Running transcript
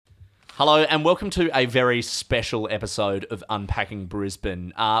Hello and welcome to a very special episode of Unpacking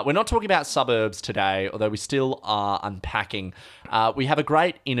Brisbane. We're not talking about suburbs today, although we still are unpacking. We have a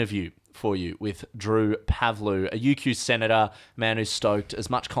great interview for you with Drew Pavlou, a UQ senator, man who's stoked as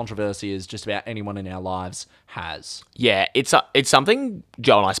much controversy as just about anyone in our lives has. Yeah, it's something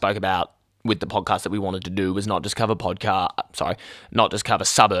Joe and I spoke about with the podcast that we wanted to do was not just cover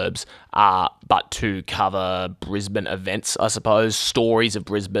suburbs, but to cover Brisbane events, I suppose, stories of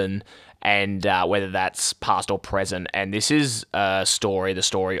Brisbane, and whether that's past or present. And this is the story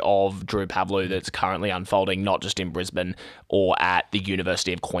of Drew Pavlou that's currently unfolding not just in Brisbane or at the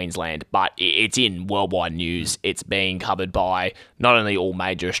University of Queensland, but it's in worldwide news. It's being covered by not only all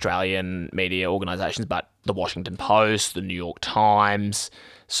major Australian media organisations, but the Washington Post, the New York Times.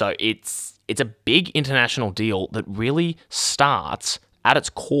 So it's a big international deal that really starts at its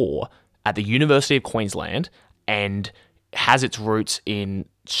core at the University of Queensland and has its roots in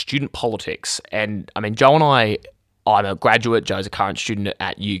student politics. And I mean, Joe and I'm a graduate, Joe's a current student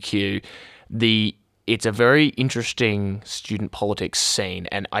at UQ. It's a very interesting student politics scene,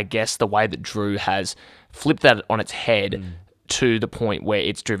 and I guess the way that Drew has flipped that on its head to the point where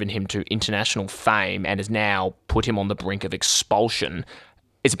it's driven him to international fame and has now put him on the brink of expulsion.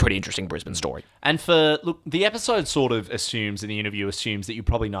 It's a pretty interesting Brisbane story. And the episode sort of assumes, and the interview assumes that you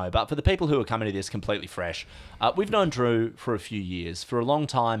probably know, but for the people who are coming to this completely fresh, we've known Drew for a few years. For a long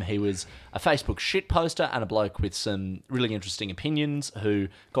time, he was a Facebook shit poster and a bloke with some really interesting opinions who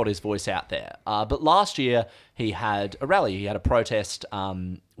got his voice out there. But last year, he had a rally. He had a protest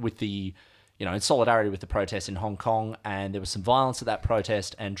with the... in solidarity with the protests in Hong Kong, and there was some violence at that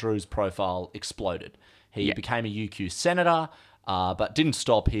protest, and Drew's profile exploded. He became a UQ senator, but didn't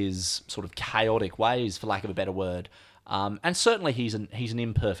stop his sort of chaotic ways, for lack of a better word. And certainly he's an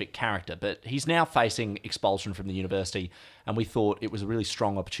imperfect character, but he's now facing expulsion from the university, and we thought it was a really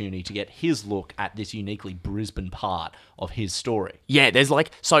strong opportunity to get his look at this uniquely Brisbane part of his story. Yeah,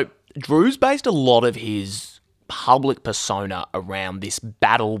 so Drew's based a lot of his public persona around this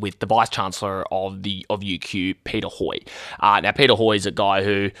battle with the Vice-Chancellor of UQ, Peter Hoy. Now, Peter Hoy is a guy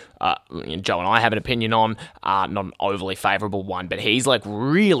who Joe and I have an opinion on, not an overly favourable one, but he's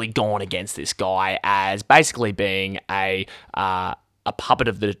really gone against this guy as basically being a puppet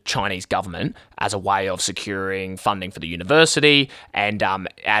of the Chinese government as a way of securing funding for the university, and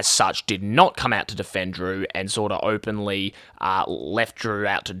as such did not come out to defend Drew and sort of openly left Drew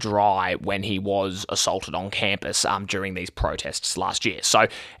out to dry when he was assaulted on campus during these protests last year. So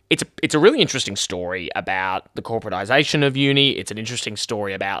it's a really interesting story about the corporatization of uni. It's an interesting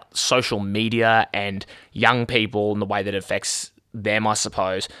story about social media and young people and the way that it affects them, I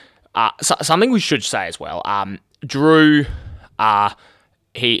suppose. Something we should say as well, Drew...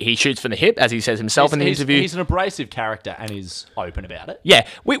 He shoots from the hip, as he says himself in the interview. He's an abrasive character and is open about it. Yeah,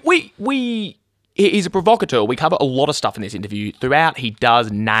 he's a provocateur. We cover a lot of stuff in this interview. Throughout, he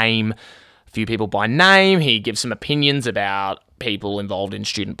does name a few people by name. He gives some opinions about people involved in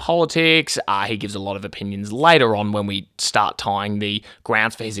student politics. He gives a lot of opinions later on when we start tying the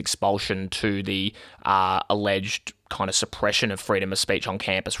grounds for his expulsion to the alleged kind of suppression of freedom of speech on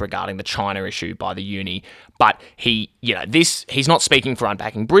campus regarding the China issue by the uni. But he's not speaking for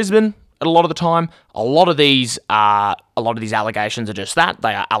Unpacking Brisbane a lot of the time. A lot of these allegations are just that.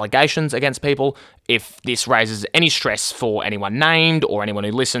 They are allegations against people. If this raises any stress for anyone named or anyone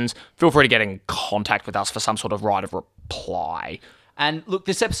who listens, feel free to get in contact with us for some sort of right of reply. And look,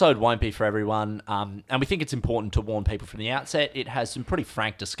 this episode won't be for everyone, and we think it's important to warn people from the outset. It has some pretty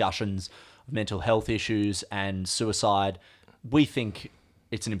frank discussions of mental health issues and suicide. We think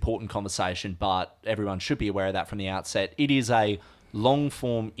it's an important conversation, but everyone should be aware of that from the outset. It is a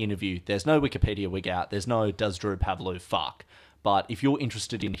long-form interview. There's no Wikipedia wig out. There's no does Drew Pavlou fuck. But if you're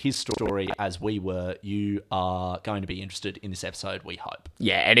interested in his story, as we were, you are going to be interested in this episode, we hope.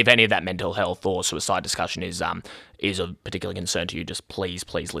 Yeah, and if any of that mental health or suicide discussion is of particular concern to you, just please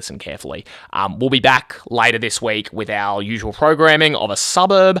listen carefully. We'll be back later this week with our usual programming of a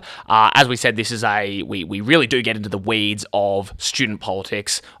suburb. As we said, this is we really do get into the weeds of student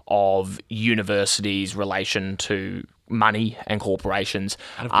politics, of universities' relation to money and corporations.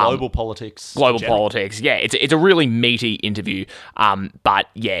 And of global politics. Global politics, yeah. It's a really meaty interview, but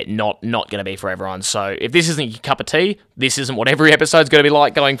yeah, not going to be for everyone. So if this isn't your cup of tea, this isn't what every episode's going to be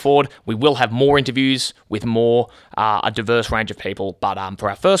like going forward. We will have more interviews with more a diverse range of people, but for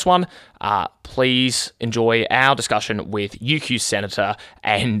our first one, please enjoy our discussion with UQ Senator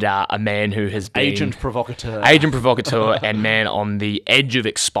and a man who has been... Agent provocateur and man on the edge of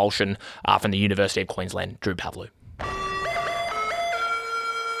expulsion from the University of Queensland, Drew Pavlou.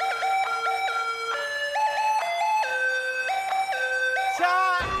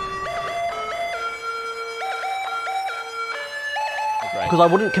 Right. Because I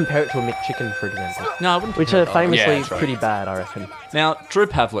wouldn't compare it to a McChicken, for example, No, I wouldn't. which compare are it. famously Yeah, true. pretty bad, I reckon. Now, Drew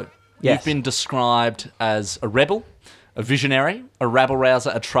Pavlik, Yes. you've been described as a rebel, a visionary, a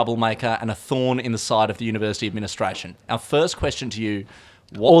rabble-rouser, a troublemaker, and a thorn in the side of the university administration. Our first question to you,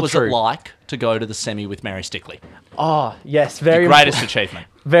 what All was true. it like to go to the semi with Mary Stickley? Oh, yes, Your very greatest achievement.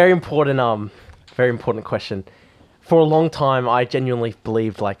 very important question. For a long time, I genuinely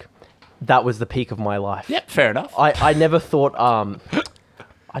believed like that was the peak of my life. Yep, fair enough. I never thought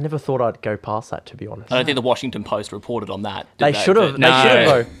I never thought I'd go past that, to be honest. I don't think the Washington Post reported on that. They should have. They should have,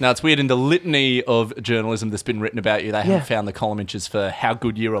 though. No, it's weird. In the litany of journalism that's been written about you, they Yeah. haven't found the column inches for how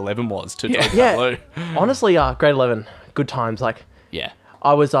good year 11 was to Drew Yeah, Pavlik. honestly, grade 11, good times. Like Yeah.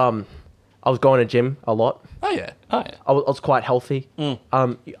 I was going to gym a lot. Oh, yeah. Oh, yeah. I was quite healthy.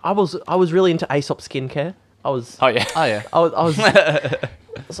 I was really into Aesop skincare. Oh, yeah. Oh, yeah.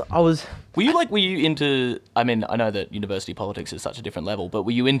 I was Were you into, I mean, I know that university politics is such a different level, but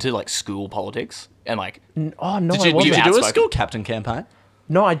were you into, like, school politics? And, like, oh no, Did I you wasn't. do a outspoken? school captain campaign?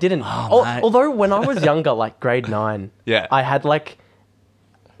 No, I didn't. mate. Although when I was younger, like grade 9, Yeah. I had like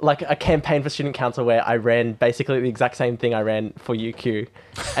a campaign for student council where I ran basically the exact same thing I ran for UQ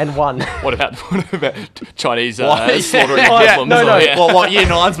and won. what about Chinese What? slaughtering Yeah. Muslims? No, no. Yeah. Well, what year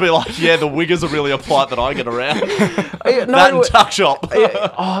 9's be like, yeah, the Wiggers are really a plight that I get around. No, That and tuck shop.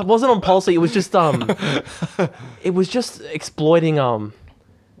 it wasn't on policy. It was just it was just exploiting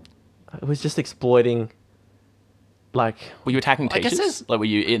like Were you attacking I guess teachers? there's- Like, were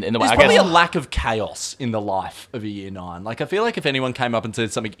you in the way? There's I probably guess a lack of chaos in the life of a year 9. Like, I feel like if anyone came up and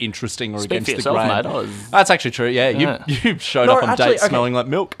said something interesting or Speak against for the yourself, grain, mate. I was- that's actually true. Yeah, Yeah. you showed No, up on actually, dates okay. smelling like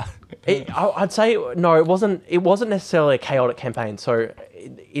milk. I'd say no. It wasn't necessarily a chaotic campaign. So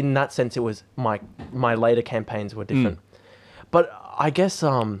in that sense, it was my later campaigns were different. But I guess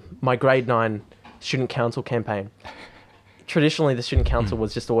my grade 9 student council campaign. Traditionally, the student council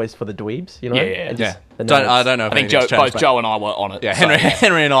was just always for the dweebs, you know. Yeah, yeah, and Yeah, just the I nerds. don't know. If I think anything's changed, both mate. Joe and I were on it. Yeah, so,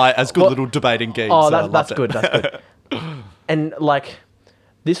 Henry and I, as good little debating geeks. Oh, loved that's it. good. That's good. And like,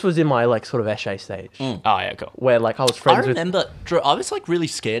 this was in my like sort of Eshe stage, Oh, yeah, cool. where like I was I friends with. remember, Drew, I was like really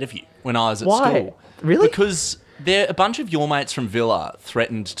scared of you when I was at Why? school. Really? Because a bunch of your mates from Villa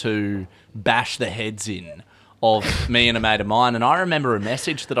threatened to bash the heads in of me and a mate of mine. And I remember a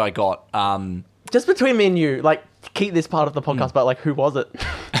message that I got. Just between me and you, like, keep this part of the podcast, but like, who was it?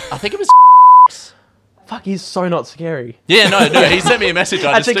 I think it was. Fuck, he's so not scary. Yeah, no, he sent me a message.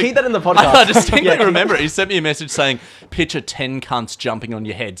 Actually, keep that in the podcast. I distinctly Yeah. remember it. He sent me a message saying, picture 10 cunts jumping on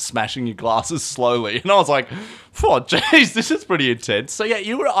your head, smashing your glasses slowly. And I was like, oh, jeez, this is pretty intense. So, yeah,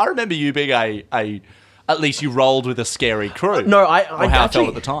 I remember you being at least you rolled with a scary crew. No, or how I felt actually,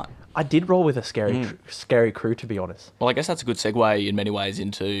 at the time. I did roll with a scary crew, to be honest. Well, I guess that's a good segue in many ways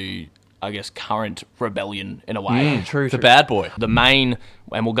into, I guess, current rebellion in a way. True. The bad boy. The main,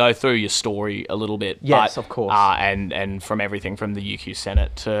 and we'll go through your story a little bit. Yes, but, of course. And from everything from the UQ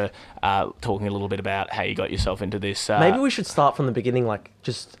Senate to talking a little bit about how you got yourself into this. Maybe we should start from the beginning, like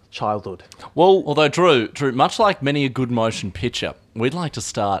just childhood. Well, Although, Drew, much like many a good motion picture, we'd like to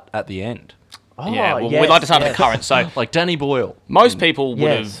start at the end. Oh, yeah, well, yes, we'd like to start yes. with the current. So Like Danny Boyle. most people would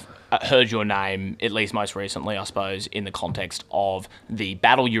Yes. have heard your name, at least most recently, I suppose, in the context of the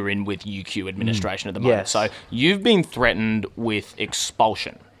battle you're in with UQ administration at the moment. Yes. So you've been threatened with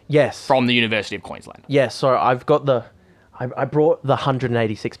expulsion Yes. from the University of Queensland. Yes. So I've got I brought the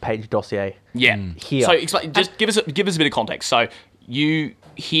 186-page dossier. Yeah. Here. So explain, just give us a bit of context. So you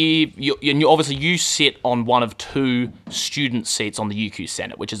obviously you sit on one of 2 student seats on the UQ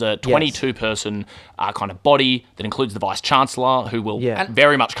Senate, which is a 22-person kind of body that includes the Vice Chancellor, who will Yeah.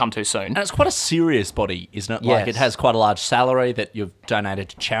 very much come to soon. And it's quite a serious body, isn't it? Like, Yes. it has quite a large salary that you've donated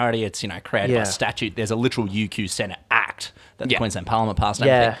to charity. It's, created by Yeah. statute. There's a literal UQ Senate Act that the Yeah. Queensland Parliament passed. and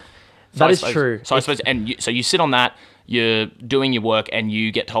Yeah. everything. So I That is suppose- true. So I suppose, and so you sit on that, you're doing your work, and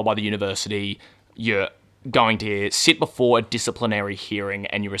you get told by the university you're going to sit before a disciplinary hearing,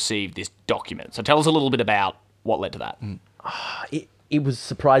 and you receive this document. So tell us a little bit about what led to that. It was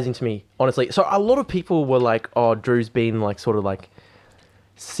surprising to me, honestly. So a lot of people were like, "Oh, Drew's been like sort of like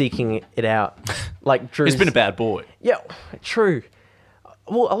seeking it out." Like Drew's He's been a bad boy. Yeah, true.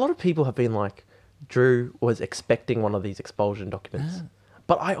 Well, a lot of people have been like, Drew was expecting one of these expulsion documents.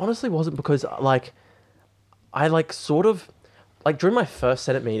 But I honestly wasn't, because like, I like sort of, like during my first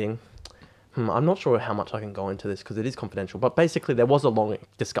Senate meeting, I'm not sure how much I can go into this because it is confidential, but basically there was a long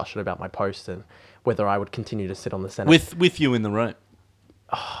discussion about my post and whether I would continue to sit on the Senate With you in the room.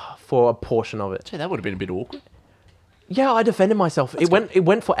 for a portion of it. Gee, that would have been a bit awkward. Yeah, I defended myself. It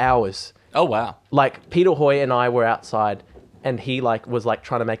went for hours. Oh, wow. Like Peter Hoy and I were outside and he like was like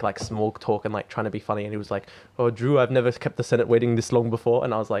trying to make like small talk and like trying to be funny, and he was like, "Oh, Drew, I've never kept the Senate waiting this long before,"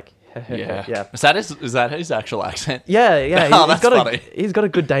 and I was like, Yeah. yeah, Is that his actual accent? yeah. Oh, that's funny. He's got a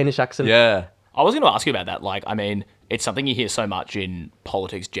good Danish accent. Yeah. I was going to ask you about that. Like, I mean, it's something you hear so much in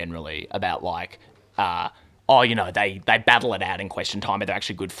politics generally about, like, oh, you know, they battle it out in question time, but they're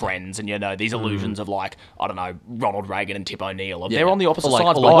actually good friends, and, you know, these illusions of, like, I don't know, Ronald Reagan and Tip O'Neill. They're on the opposite Or like-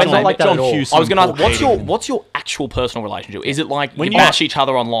 sides. or but like when John- they- like that John at all. Hewson, I was going to Paul ask, Keating. what's your actual personal relationship? Is it like When you you- bash each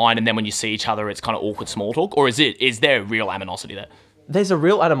other online, and then when you see each other, it's kind of awkward small talk, or is there real animosity there? There's a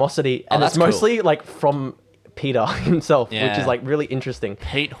real animosity, and it's that's cool. mostly like from Peter himself, which Yeah. is like really interesting.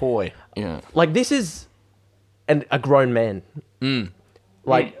 Pete Hoy. Yeah. Like this is a grown man.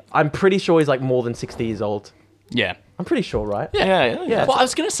 Like I'm pretty sure he's like more than 60 years old. Yeah. I'm pretty sure, right? Yeah. Well, I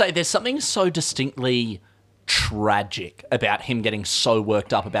was going to say there's something so distinctly tragic about him getting so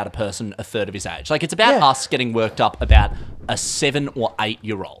worked up about a person a third of his age. Like, it's about Yeah. us getting worked up about a 7 or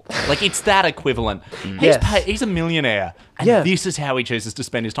 8-year-old. Like, it's that equivalent. Yes. He's a millionaire, and Yeah. this is how he chooses to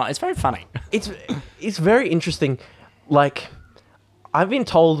spend his time. It's very funny. It's very interesting. Like I've been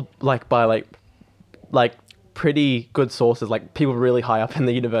told like by like pretty good sources, like people really high up in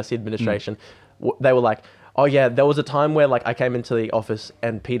the university administration, they were like, "Oh yeah, there was a time where like I came into the office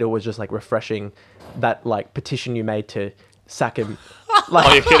and Peter was just like refreshing that like petition you made to sack him." Like,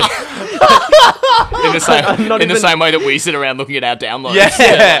 Oh, you're kidding. in not the even- same way that we sit around looking at our downloads.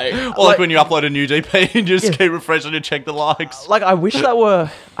 Yeah. Or like Like- when you upload a new DP and you just Yeah. keep refreshing to check the likes. like I wish that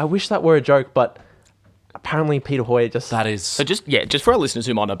were a joke, but apparently Peter Hoy just That is... So just for our listeners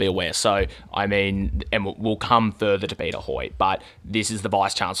who might not be aware, so I mean, and we'll come further to Peter Hoy, but this is the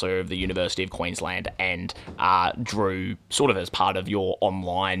Vice Chancellor of the University of Queensland, and Drew, sort of as part of your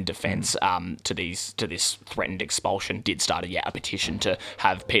online defence to this threatened expulsion, did start a petition to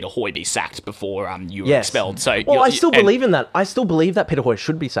have Peter Hoy be sacked before you were Yes. expelled. So Well, I you're- still and believe in that. I still believe that Peter Hoy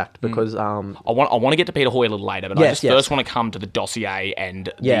should be sacked because I want to get to Peter Hoy a little later, but I Yes, just yes. first want to come to the dossier and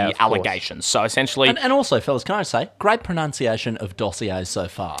Yeah, of the course. allegations. So essentially, And also, fellas, can I say, great pronunciation of dossiers so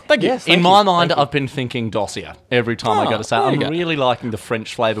far. thank you. Yes. In Thank my you, mind, thank you. I've been thinking dossier every time I Oh, go to say there it. you I'm go. really liking the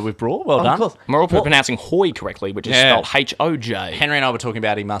French flavour we've brought. Well done. course. We're all pronouncing Hoy correctly, which is Yeah. spelled H-O-J. Henry and I were talking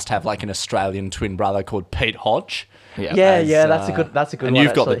about he must have like an Australian twin brother called Pete Hodge. Yeah. yeah, As, that's a good And one,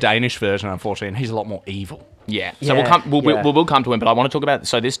 you've got the actually. Danish version, unfortunately, and he's a lot more evil. Yeah. So we'll Yeah, come. yeah. We'll come to him, but I want to talk about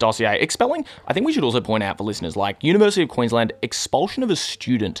this dossier expelling. I think we should also point out for listeners, like University of Queensland, expulsion of a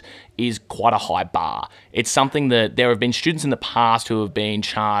student is quite a high bar. It's something that there have been students in the past who have been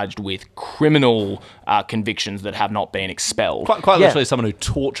charged with criminal convictions that have not been expelled. Quite Yeah. literally, someone who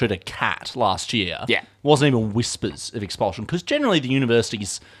tortured a cat last year. Yeah. Wasn't even whispers of expulsion, because generally the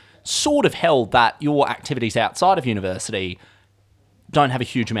universities sort of held that your activities outside of university don't have a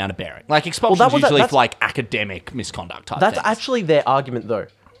huge amount of bearing. Like expulsion that is was- usually that's- for like academic misconduct type That's things. actually their argument though.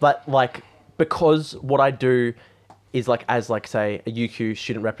 But like because what I do is like as like say a UQ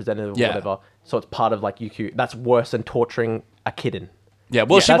student representative or Yeah. whatever, so it's part of like UQ. That's worse than torturing a kitten. Yeah,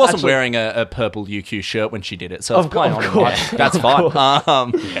 well, Yeah. she That's wasn't actually- wearing a purple UQ shirt when she did it, so Of it's playing course. on in life. That's fine.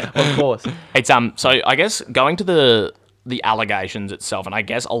 Of course. It's so I guess going to the allegations itself, and I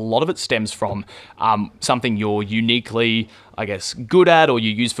guess a lot of it stems from something you're uniquely, I guess, good at, or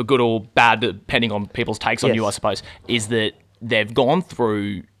you use for good or bad, depending on people's takes on Yes. you, I suppose, is that they've gone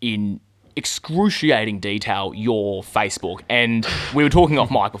through in excruciating detail your Facebook, and we were talking off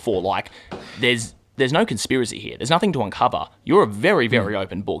mic before, like there's no conspiracy here. There's nothing to uncover. You're a very, very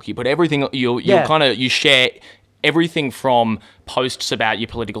open book. You put everything. You share everything from posts about your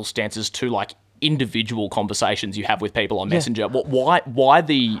political stances to like individual conversations you have with people on Messenger. Why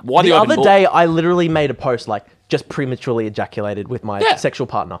the The open other book? day I literally made a post like just prematurely ejaculated with my Yeah. sexual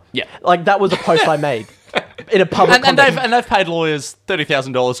partner. Yeah. Like that was a post I made in a public and context. they've paid lawyers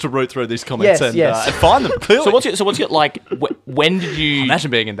 $30,000 to root through these comments Yes. and find them clearly. So what's your like? When did you? Imagine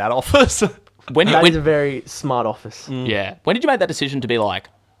being in that office. When That is a when, very smart office. yeah. When did you make that decision to be like,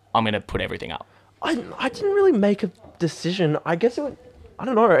 I'm gonna put everything up? I didn't really make a decision. I guess it would, I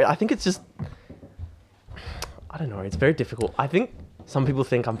don't know. I think it's just, I don't know. It's very difficult. I think some people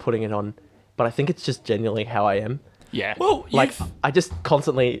think I'm putting it on, but I think it's just genuinely how I am. Yeah. Well, Like, I just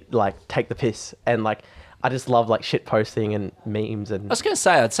constantly like take the piss and like, I just love like shit posting and memes I and was going to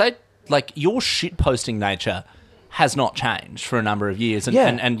say, I'd say, like, your shit posting nature has not changed for a number of years. And, Yeah.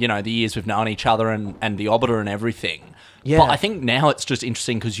 and you know, the years we've known each other and the Obiter and everything. Yeah. But I think now it's just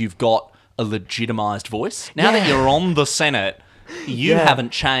interesting because you've got a legitimized voice. Now that Yeah. you're on the Senate, you Yeah.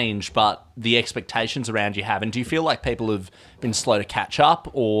 haven't changed, but the expectations around you have. And do you feel like people have been slow to catch up,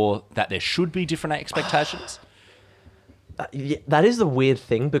 or that there should be different expectations? yeah, that is the weird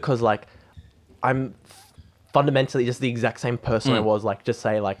thing because like I'm fundamentally just the exact same person I was, like, just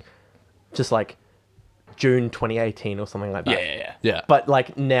like June 2018 or something like that. Yeah. But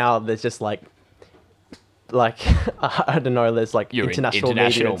like now there's just like I don't know, there's like You're in international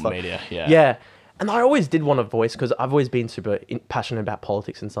international media, and stuff. media, yeah. Yeah. And I always did want a voice because I've always been super passionate about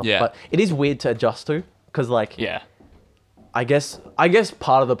politics and stuff. Yeah. But it is weird to adjust to because like Yeah. I guess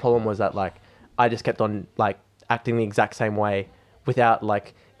part of the problem was that like I just kept on like acting the exact same way without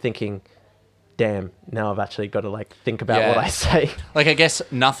like thinking, damn, now I've actually got to like think about what Yeah. I say. Like, I guess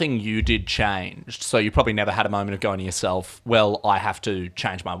nothing you did changed, so you probably never had a moment of going to yourself, well, I have to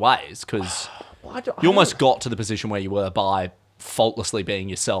change my ways, because Well, I you almost got to the position where you were by faultlessly being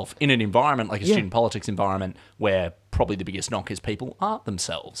yourself in an environment like a Yeah. student politics environment where probably the biggest knock is people aren't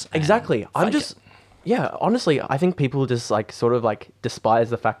themselves. and Exactly. I'm fake just, it. yeah, honestly, I think people just like sort of like despise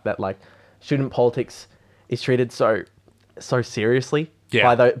the fact that like student politics is treated so seriously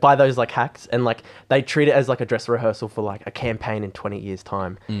Yeah. by those like hacks, and like they treat it as like a dress rehearsal for like a campaign in 20 years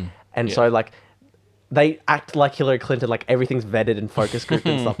time. And so like they act like Hillary Clinton, like everything's vetted and focus grouped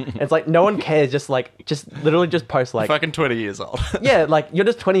and stuff. And it's like no one cares, just literally just post like Fucking 20 years old. yeah, like you're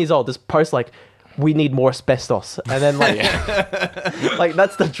just 20 years old. Just post like, we need more asbestos, and then like, like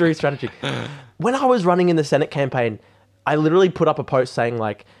that's the true strategy. When I was running in the Senate campaign, I literally put up a post saying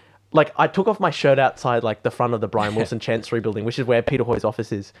like I took off my shirt outside like the front of the Brian Wilson Chancery building, which is where Peter Hoy's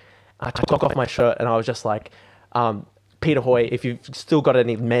office is. I took off my shirt and I was just like, Peter Hoy, if you've still got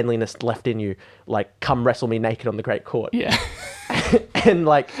any manliness left in you, like come wrestle me naked on the Great Court. Yeah. and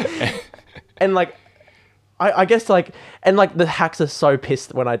like I guess like, and like the hacks are so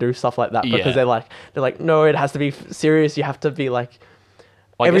pissed when I do stuff like that because Yeah. they're like no, it has to be serious, you have to be like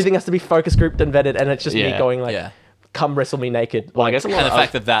Well, I everything has to be focus grouped and vetted, and it's just me Yeah. going like Yeah. come wrestle me naked. Well, I Like, guess a lot And the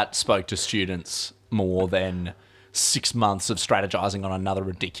of fact that spoke to students more than 6 months of strategizing on another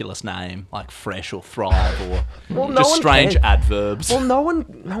ridiculous name like Fresh or Thrive or Well, no just one strange cares. adverbs. well, no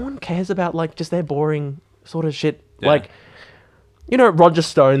one cares about like just their boring sort of shit. Yeah. Like, you know, Roger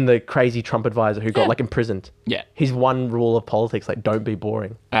Stone, the crazy Trump advisor who got like imprisoned. Yeah. His one rule of politics, like, don't be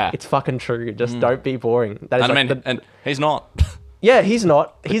boring. Ah. It's fucking true. Just don't be boring. That is and I like mean, and he's not. yeah, he's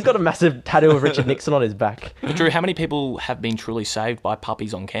not. He's got a massive tattoo of Richard Nixon on his back. But Drew, how many people have been truly saved by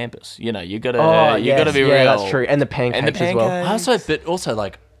puppies on campus? You know, you gotta yes, gotta be yeah, real. that's true. And the pancakes as well. pancakes. Also,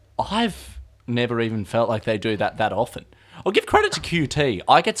 like, I've never even felt like they do that often. I'll give credit to QT.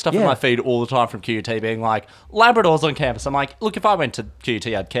 I get stuff in Yeah. my feed all the time from QT being like, Labradors on campus. I'm like, look, if I went to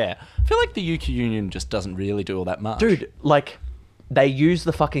QT, I'd care. I feel like the UQ Union just doesn't really do all that much. Dude, like, they use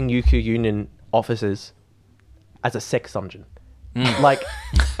the fucking UQ Union offices as a sex dungeon. Like,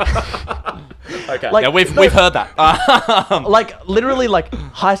 Okay. Like, yeah, we've no. heard that. like literally, like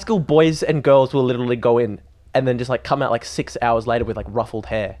high school boys and girls will literally go in and then just like come out like 6 hours later with like ruffled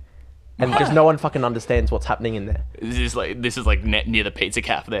hair, and just no one fucking understands what's happening in there. This is like near the pizza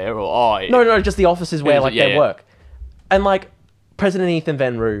cafe there, or No, just the offices where like Yeah, they yeah. work, and like President Ethan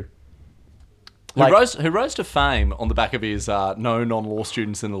Van Roo. Like, who rose to fame on the back of his no non-law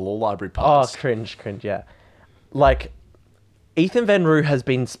students in the law library oh, post. cringe, yeah. Like, Ethan Van Roo has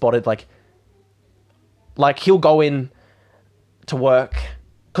been spotted like he'll go in to work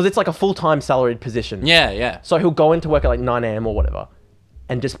because it's like a full-time salaried position. Yeah. So he'll go into work at like 9 a.m. or whatever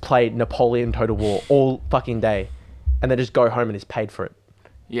and just play Napoleon Total War all fucking day, and then just go home and is paid for it.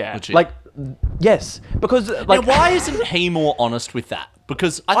 yeah. Legit. Like, yes, because like Now, why isn't he more honest with that?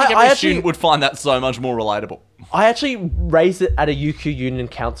 Because I think I every actually- student would find that so much more relatable. I actually raised it at a UQ Union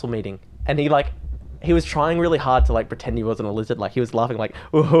Council meeting, and he was trying really hard to like pretend he wasn't a lizard. Like, he was laughing like,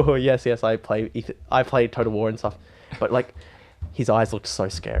 oh yes, I play Total War and stuff, but like his eyes looked so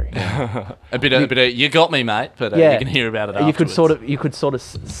scary. A bit of, you got me, mate. But Yeah, you can hear about it. You could afterwards. sort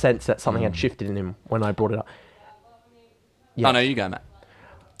of sense that something had shifted in him when I brought it up. Yeah. Oh no, you go, mate.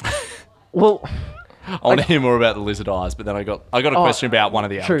 Well, I want to hear more about the lizard eyes, but then I got a question about one of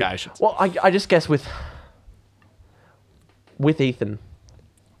the true. allegations. Well, I just guess with Ethan,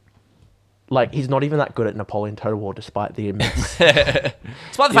 like, he's not even that good at Napoleon Total War, despite the immense. Despite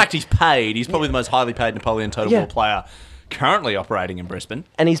the fact he's paid, he's probably the most highly paid Napoleon Total Yeah. War player currently operating in Brisbane.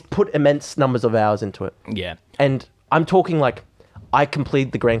 And he's put immense numbers of hours into it. Yeah. And I'm talking like, I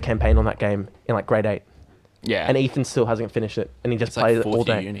completed the grand campaign on that game in like grade 8, Yeah. and Ethan still hasn't finished it, and he just It's like plays it all fourth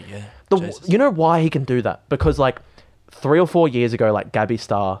year day. uni, yeah. The, Jesus. you know why he can do that? Because like 3 or 4 years ago, like Gabby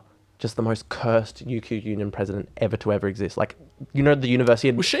Starr, just the most cursed UQ Union president ever to ever exist. Like, you know, the university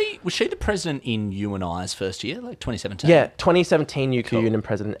had, Was she the president in you and I's first year, like 2017? yeah, 2017 UQ Cool. Union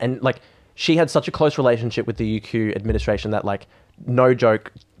president, and like she had such a close relationship with the UQ administration that, like, no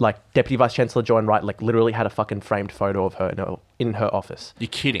joke, like Deputy Vice Chancellor Joanne Wright like literally had a fucking framed photo of her in her office. You're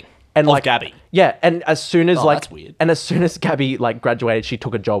kidding. And Of Gabby? Yeah, and as soon as Oh, that's weird. And as soon as Gabby like graduated, she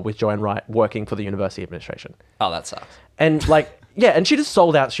took a job with Joanne Wright working for the university administration. Oh, that sucks. And like, yeah, and she just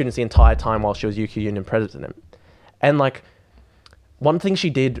sold out students the entire time while she was UQ Union president. And like, one thing she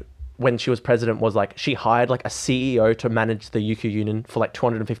did when she was president was like, she hired like a CEO to manage the UQ Union for like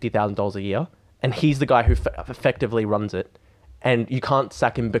 $250,000 a year. And he's the guy who effectively runs it. And you can't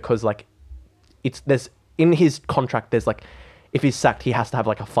sack him because like, there's in his contract, there's like, if he's sacked, he has to have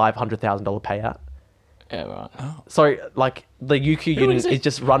like a $500,000 payout. Yeah, right. So like the UQ Union is he? is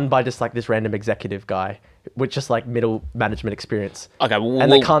just run by just like this random executive guy with just like middle management experience. Okay, well, and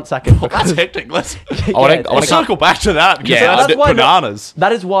they can't sack him That's because hectic. Let's Yeah, wanna- it's- I wanna let's circle back to that because Yeah, that's that's why bananas.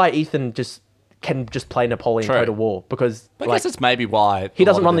 that is why Ethan just can just play Napoleon True. Total War because I like, guess it's maybe why He a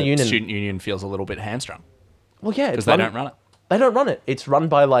doesn't lot run of the union. Student union feels a little bit hamstrung well yeah because they don't run it. They don't run it. It's run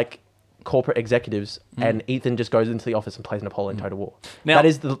by like corporate executives, Mm. and Ethan just goes into the office and plays Napoleon Total War. Now- that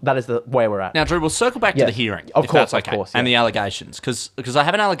is the where we're at. Now, Drew, we'll circle back to Yeah. the hearing, Of if course, that's of okay, course, and yeah. the allegations, because I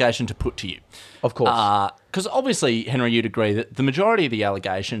have an allegation to put to you. Of course. Because obviously, Henry, you'd agree that the majority of the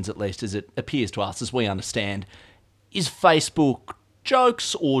allegations, at least as it appears to us, as we understand, is Facebook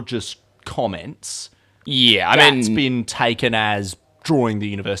jokes or just comments Yeah, I that's mean, been taken as drawing the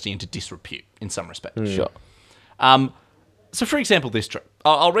university into disrepute in some respect. sure. So, for example, this, Drew.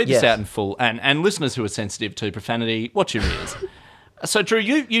 I'll read this Yes. out in full, and listeners who are sensitive to profanity, watch your ears. So, Drew,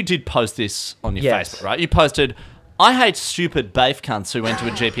 you did post this on your Yes. Facebook, right? You posted, I hate stupid BAFE cunts who went to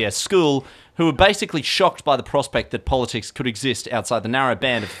a GPS school who were basically shocked by the prospect that politics could exist outside the narrow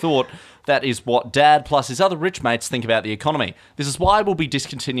band of thought that is what Dad plus his other rich mates think about the economy. This is why we'll be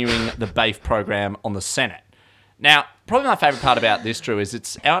discontinuing the BAFE program on the Senate. Now, probably my favourite part about this, Drew, is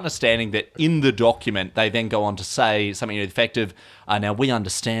it's our understanding that in the document they then go on to say something to the effect of, now we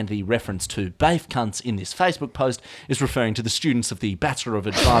understand the reference to BAFE cunts in this Facebook post is referring to the students of the Bachelor of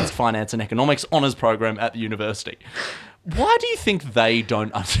Advanced Finance and Economics honours program at the university. Why do you think they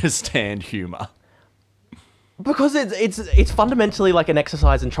don't understand humour? Because it's fundamentally like an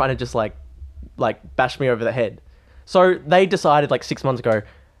exercise in trying to just like bash me over the head. So they decided like 6 months ago,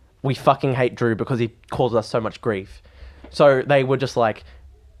 we fucking hate Drew because he caused us so much grief. So they would just like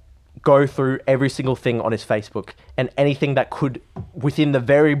go through every single thing on his Facebook and anything that could, within the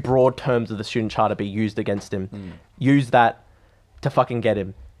very broad terms of the student charter, be used against him. Use that to fucking get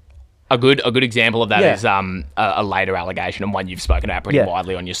him. A good example of that Yeah. is a later allegation, and one you've spoken about pretty Yeah.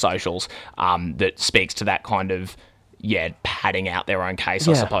 widely on your socials, that speaks to that kind of padding out their own case,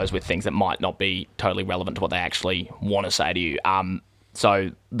 I Yeah. suppose, with things that might not be totally relevant to what they actually want to say to you.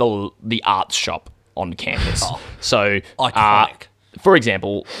 So the arts shop on campus. So Iconic. for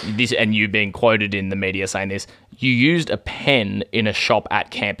example, this, and you being quoted in the media saying this, you used a pen in a shop at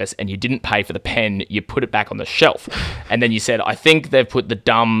campus and you didn't pay for the pen, you put it back on the shelf. And then you said, I think they've put the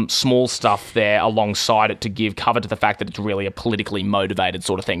dumb, small stuff there alongside it to give cover to the fact that it's really a politically motivated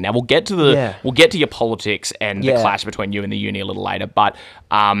sort of thing. Now, we'll get to your politics and the Yeah. clash between you and the uni a little later, but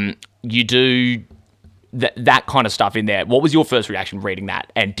you do that kind of stuff in there. What was your first reaction reading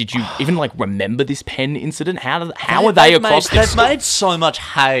that? And did you even like remember this pen incident? How are they across this? They've made so much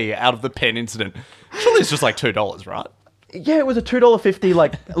hay out of the pen incident. Surely it's just like $2, right? Yeah, it was a $2.50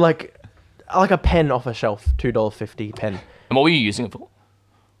 like a pen off a shelf, $2.50 pen. And what were you using it for?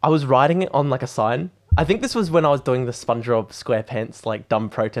 I was writing it on like a sign. I think this was when I was doing the SpongeBob SquarePants like dumb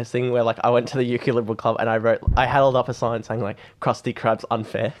protesting, where like I went to the UK Liberal Club and I held up a sign saying like Krusty Krab's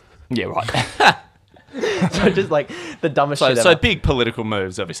unfair. Yeah, right. So just like the dumbest shit So ever. big political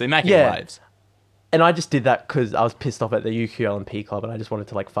moves, obviously, making Yeah. waves. And I just did that because I was pissed off at the UQ LMP club and I just wanted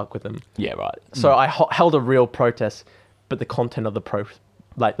to like fuck with them. Yeah, right. So I held a real protest, but the content of the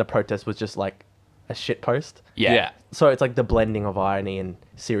protest was just like a shit post. Yeah. So it's like the blending of irony and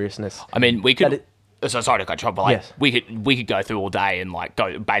seriousness. I mean, we could. That So sorry to cut you off, but like, Yes. we could go through all day and like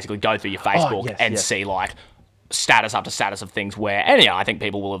go through your Facebook yes, and yes. see like status after status of things where, and yeah, I think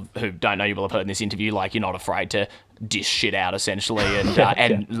people will have, who don't know you will have heard in this interview, like you're not afraid to dish shit out essentially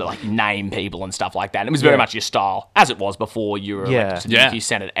and like name people and stuff like that. And it was very Yeah. much your style, as it was before you were Yeah. elected to the Yeah. UQ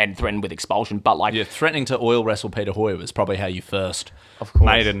Senate and threatened with expulsion. But like, Yeah, threatening to oil wrestle Peter Hoyer was probably how you first Of course.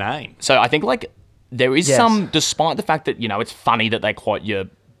 made a name. so I think like there is Yes. some, despite the fact that, you know, it's funny that they quote your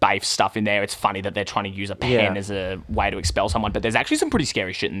BAFE stuff in there. It's funny that they're trying to use a pen Yeah. as a way to expel someone, but there's actually some pretty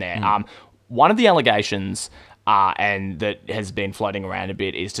scary shit in there. One of the allegations, and that has been floating around a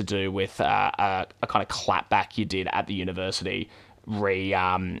bit, is to do with a kind of clapback you did at the university.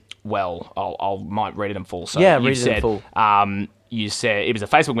 I'll might read it in full. So Yeah, you've read it in said, full. you said it was a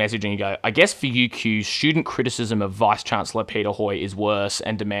Facebook message, and you go, I guess for UQ, student criticism of Vice Chancellor Peter Hoy is worse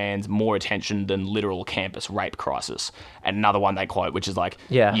and demands more attention than literal campus rape crisis. And another one they quote, which is like,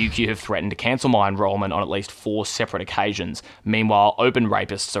 Yeah. UQ have threatened to cancel my enrollment on at least 4 separate occasions. Meanwhile, open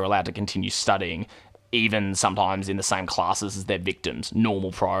rapists are allowed to continue studying, even sometimes in the same classes as their victims,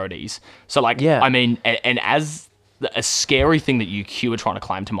 normal priorities. So, like, Yeah. I mean, and as a scary thing that UQ are trying to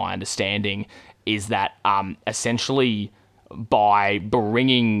claim, to my understanding, is that essentially by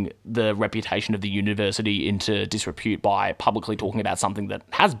bringing the reputation of the university into disrepute by publicly talking about something that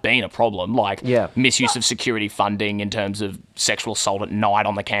has been a problem, like Yeah. misuse of security funding in terms of sexual assault at night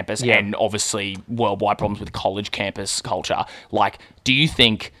on the campus, Yeah. and obviously worldwide problems with college campus culture. Like, do you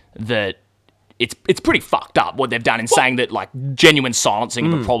think that it's pretty fucked up what they've done in saying that, like, genuine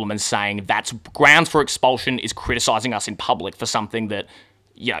silencing of a problem and saying that's grounds for expulsion is criticizing us in public for something that,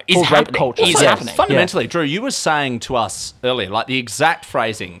 you know, is For rape happening. culture. Is Yes. happening. Fundamentally, Drew, you were saying to us earlier, like the exact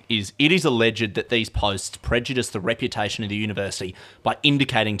phrasing is, it is alleged that these posts prejudice the reputation of the university by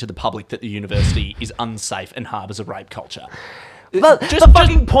indicating to the public that the university is unsafe and harbours a rape culture. The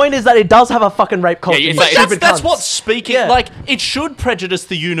fucking point is that it does have a fucking rape culture. Yeah, you it's like- stupid That's cunts. what's speaking. Yeah. Like, it should prejudice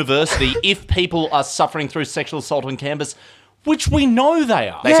the university if people are suffering through sexual assault on campus, which we know they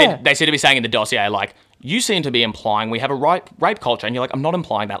are. They Yeah. said to be saying in the dossier, like, you seem to be implying we have a rape culture, and you're like, I'm not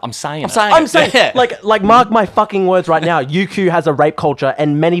implying that. I'm saying it. I'm saying, Yeah. like, mark my fucking words right now. UQ has a rape culture,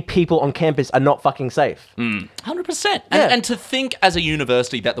 and many people on campus are not fucking safe. 100%. Yeah. And to think as a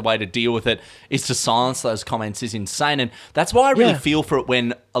university that the way to deal with it is to silence those comments is insane. And that's why I really Yeah. feel for it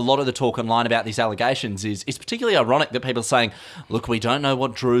when a lot of the talk online about these allegations is it's particularly ironic that people are saying, look, we don't know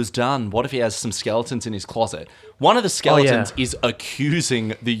what Drew's done. What if he has some skeletons in his closet? One of the skeletons is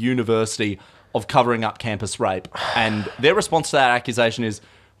accusing the university of covering up campus rape. And their response to that accusation is,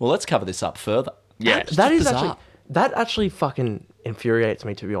 well, let's cover this up further. Yeah. It's That just is bizarre. that actually fucking infuriates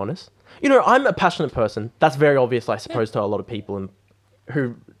me, to be honest. You know, I'm a passionate person. That's very obvious, I suppose, to a lot of people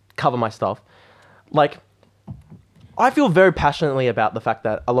who cover my stuff. Like, I feel very passionately about the fact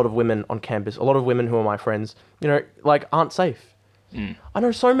that a lot of women on campus, a lot of women who are my friends, you know, like, aren't safe. I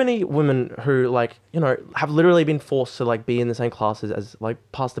know so many women who, like, you know, have literally been forced to, like, be in the same classes as, like,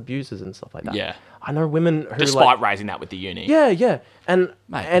 past abusers and stuff like that. Yeah. I know women who, Despite like, raising that with the uni. yeah. And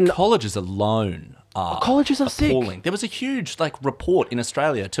Mate, and colleges alone are colleges are sick. appalling. There was a huge report in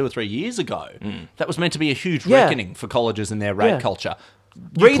Australia 2 or 3 years ago that was meant to be a huge Yeah. reckoning for colleges and their rape Yeah. culture.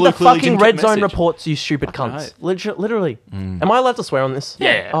 Read the Clearly fucking didn't get Red the Zone message. reports, you stupid cunts. Literally. Am I allowed to swear on this?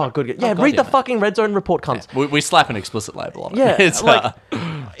 Yeah. Oh, good. Yeah, God, read yeah, the fucking Red Zone report, cunts. We slap an explicit label on it. Yeah, It's, like,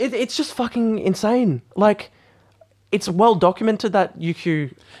 it's just fucking insane. Like, it's well documented that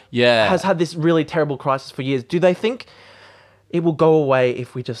UQ yeah. has had this really terrible crisis for years. Do they think it will go away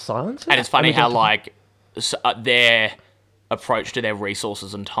if we just silence it? And it's funny we don't how, talk- like, their approach to their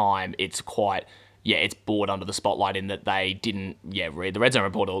resources and time, it's quite, it's brought under the spotlight in that they didn't, read the Red Zone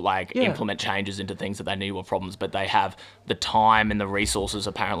report or, like, Yeah. implement changes into things that they knew were problems, but they have the time and the resources,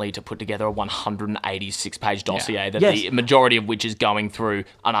 apparently, to put together a 186-page dossier that Yes. the majority of which is going through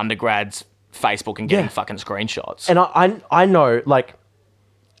an undergrad's Facebook and getting Yeah. fucking screenshots. And I know, like,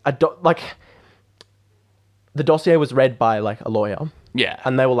 the dossier was read by, like, a lawyer. Yeah.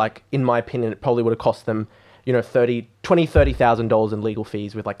 And they were like, in my opinion, it probably would have cost them, you know, $30,000 in legal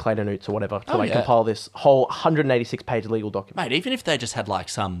fees with, like, Clayton Oots or whatever to, Oh, like, yeah. compile this whole 186-page legal document. Mate, even if they just had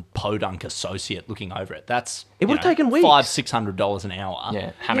some podunk associate looking over it, that's It would've taken weeks. $500-600 an hour.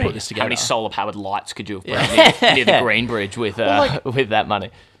 Yeah, to put this how together. many solar-powered lights could you have put near the Green Bridge with like- with that money?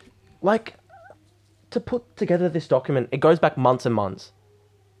 Like, to put together this document, it goes back months and months.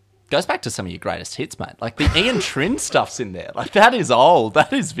 Goes back to some of your greatest hits, mate. Like the Ian Trin stuff's in there. Like that is old.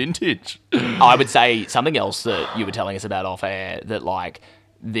 That is vintage. I would say something else that you were telling us about off air, that, like,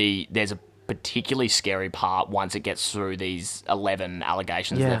 there's a particularly scary part once it gets through these 11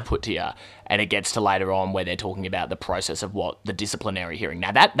 allegations Yeah. they've put to you, and it gets to later on where they're talking about the process of what the disciplinary hearing.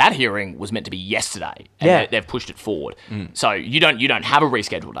 Now that hearing was meant to be yesterday, and Yeah. they've pushed it forward. So you don't have a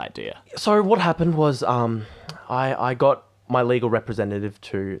rescheduled date, do you? So what happened was, I got my legal representative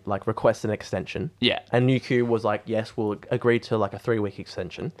to, like, request an extension. Yeah. And UQ was like, yes, we'll agree to, like, a 3-week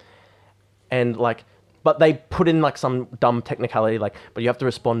extension. And, like, but they put in, like, some dumb technicality, like, but you have to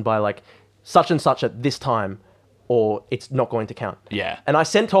respond by, like, such and such at this time, or it's not going to count. Yeah. And I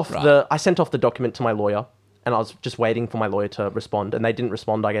sent off Right. the document to my lawyer, and I was just waiting for my lawyer to respond, and they didn't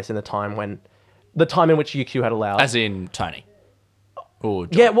respond, I guess, in the time in which UQ had allowed. As in Tony. Or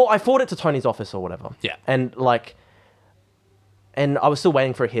John. Yeah, well, I forwarded it to Tony's office or whatever. Yeah. And, like, and I was still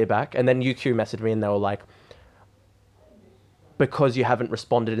waiting for a hear back, and then UQ messaged me and they were like, because you haven't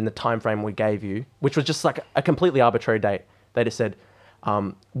responded in the time frame we gave you, which was just like a completely arbitrary date, They just said,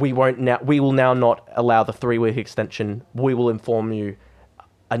 we will now not allow the 3-week extension. We will inform you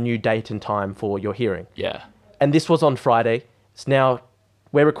a new date and time for your hearing. Yeah. And this was on Friday. It's now,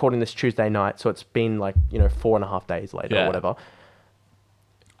 we're recording this Tuesday night, so it's been 4.5 days later or whatever.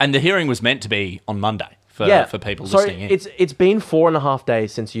 And the hearing was meant to be on Monday for people listening in. It's been 4.5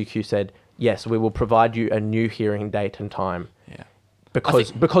 days since UQ said, yes, we will provide you a new hearing date and time. Yeah.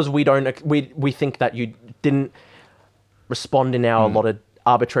 Because we think that you didn't respond in our allotted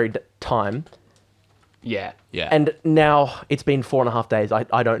arbitrary time. Yeah. Yeah. And now it's been 4.5 days.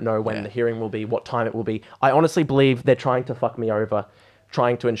 I don't know when the hearing will be, what time it will be. I honestly believe they're trying to fuck me over,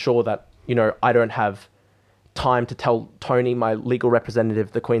 trying to ensure that, I don't have time to tell Tony, my legal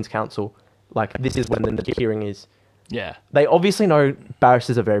representative, the Queen's Counsel, this is when the hearing is. Yeah. They obviously know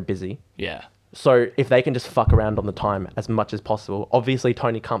barristers are very busy. Yeah. So if they can just fuck around on the time as much as possible, obviously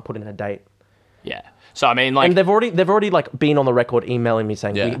Tony can't put in a date. Yeah. So I mean, And they've already been on the record emailing me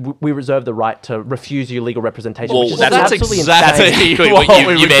saying Yeah. we reserve the right to refuse you legal representation. well, which is that's absolutely exactly insane. what we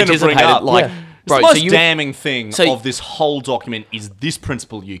were you've gonna bring anticipated. up. Like, Yeah. bro, the most so damning thing so- of this whole document is this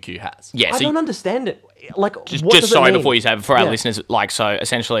principle UQ has. yeah. I So don't understand it. Just, what just does it sorry mean? before you say, for our Yeah. listeners, so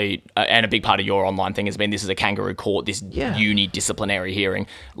essentially, and a big part of your online thing has been this is a kangaroo court, this uni disciplinary hearing.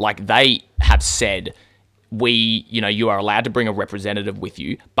 They have said, you are allowed to bring a representative with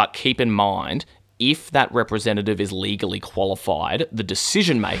you, but keep in mind, if that representative is legally qualified, the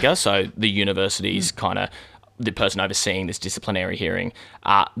decision maker, so the university's kind of the person overseeing this disciplinary hearing,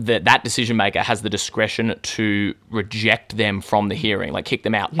 that decision maker has the discretion to reject them from the hearing, kick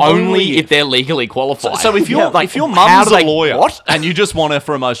them out, only if they're legally qualified. So if you're if your how mum's do a they- lawyer what? and you just want her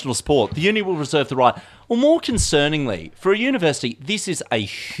for emotional support, the uni will reserve the right. Well, more concerningly, for a university, this is a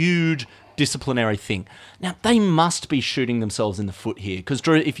huge disciplinary thing. Now, they must be shooting themselves in the foot here because,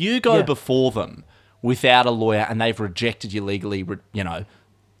 Drew, if you go before them without a lawyer and they've rejected you legally,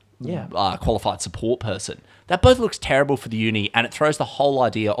 qualified support person, that both looks terrible for the uni and it throws the whole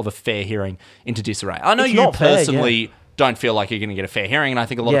idea of a fair hearing into disarray. I know It's you not fair, personally don't feel like you're going to get a fair hearing, and I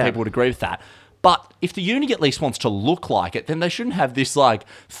think a lot of people would agree with that. But if the uni at least wants to look like it, then they shouldn't have this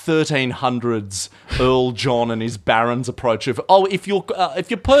 1300s Earl John and his barons approach of, if your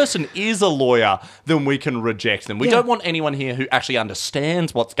person is a lawyer, then we can reject them. We don't want anyone here who actually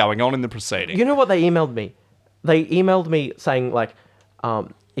understands what's going on in the proceeding. You know what they emailed me? They emailed me saying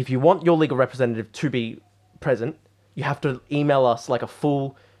if you want your legal representative to be present, you have to email us a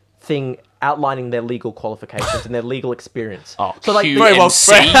full thing outlining their legal qualifications and their legal experience. Oh, so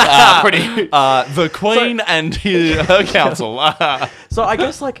QNC, pretty. The Queen and her council. So I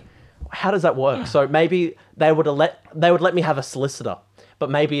guess how does that work? So maybe they would let me have a solicitor. But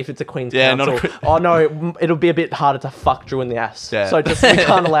maybe if it's a Queen's Counsel, it'll be a bit harder to fuck Drew in the ass. Yeah. So we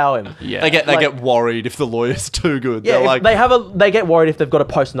can't allow him. Yeah. They get worried if the lawyer's too good. Yeah, They're they get worried if they've got a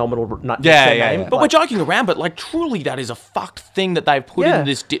post-nominal name. But we're joking around, but truly that is a fucked thing that they've put in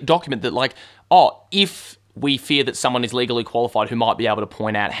this document that if we fear that someone is legally qualified who might be able to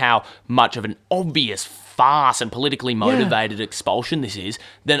point out how much of an obvious farce and politically motivated expulsion this is,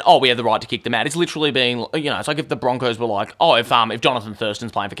 then we have the right to kick them out. It's literally being, it's like if the Broncos were if Jonathan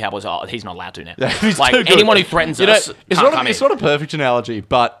Thurston's playing for Cowboys, he's not allowed to now. He's too good. Anyone who threatens us it's not a perfect analogy,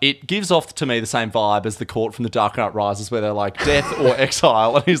 but it gives off to me the same vibe as the court from The Dark Knight Rises, where they're like death or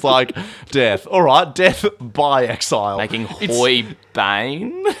exile, and he's like death. All right, death by exile. Making Hoy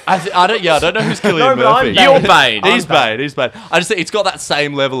Bane. I don't know who's Killian No, but I'm Murphy. Bane. You're Bane. He's Bane. He's Bane. I just think it's got that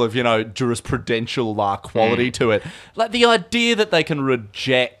same level of jurisprudential quality to it. The idea that they can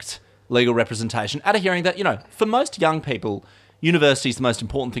reject legal representation at a hearing that for most young people, university is the most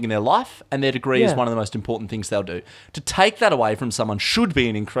important thing in their life, and their degree is one of the most important things they'll do. To take that away from someone should be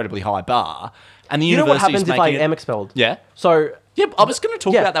an incredibly high bar, and the You know what university happens if I am expelled? Yeah. So Yeah, I was going to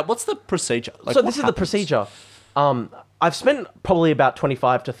talk Yeah. about that. What's the procedure? so this is the procedure. I've spent probably about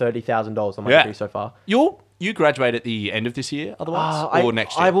 $25,000 to $30,000 on my degree so far. You graduate at the end of this year, otherwise, or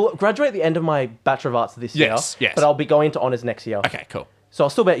next year? I will graduate at the end of my Bachelor of Arts this year. Yes. But I'll be going into honours next year. Okay, cool. So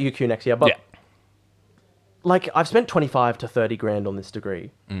I'll still be at UQ next year. But Yeah. I've spent 25 to 30 grand on this degree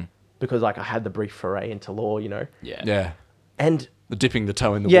because I had the brief foray into law, Yeah. Yeah. And The dipping the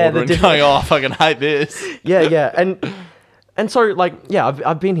toe in the Yeah, water the and dip- going, I fucking hate this. yeah. And so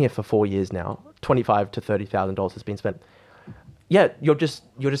I've been here for 4 years now. $25,000 to $30,000 has been spent. Yeah, you're just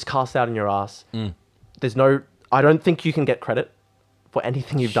cast out in your ass. There's I don't think you can get credit for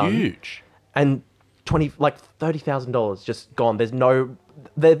anything you've done. Huge. And $30,000 just gone. There's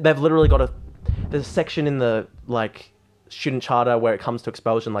they've literally got there's a section in the student charter where it comes to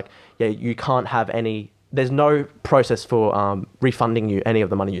expulsion. You can't have any. There's no process for refunding you any of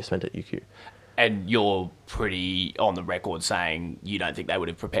the money you spent at UQ. And you're pretty on the record saying you don't think they would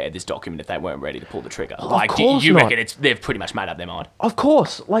have prepared this document if they weren't ready to pull the trigger. course you not. reckon they've pretty much made up their mind. Of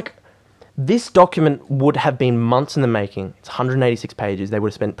course, like this document would have been months in the making. It's 186 pages. They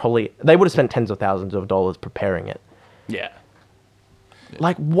would have spent tens of thousands of dollars preparing it. Yeah.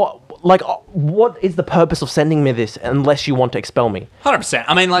 Like what is the purpose of sending me this unless you want to expel me? 100%.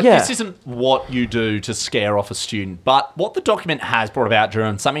 I mean, like, Yeah. this isn't what you do to scare off a student, but what the document has brought about, Drew,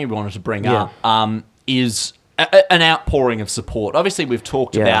 and something we wanted to bring Yeah. up, is an outpouring of support. Obviously, we've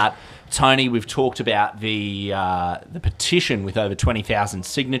talked Yeah. about Tony. We've talked about the petition with over 20,000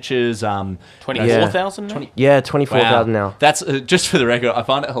 signatures. 24,000? Yeah, 24,000 now. That's just for the record. I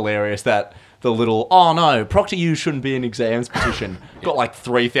find it hilarious that the little "oh no, ProctorU shouldn't be in exams" petition got like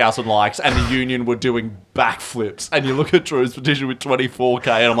 3,000 likes, and the union were doing backflips. And you look at Drew's petition with 24K,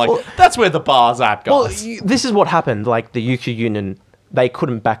 and I'm like, that's where the bar's at, Well, guys. this is what happened. Like the UQ Union, they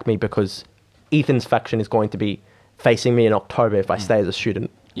couldn't back me because Ethan's faction is going to be facing me in October if I stay as a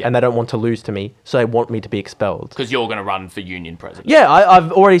student, Yeah. and they don't want to lose to me, so they want me to be expelled. Because you're going to run for union president. Yeah,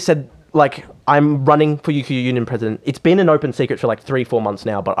 I've already said, like, I'm running for UQ Union president. It's been an open secret for like 3-4 months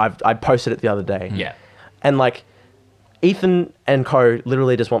now, but I posted it the other day. Yeah. And like, Ethan and co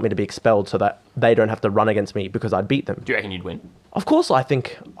literally just want me to be expelled so that they don't have to run against me because I beat them. Do you reckon you'd win? Of course, I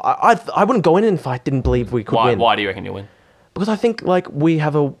think I wouldn't go in if I didn't believe we could Why? win. Why do you reckon you'll win? Because I think like we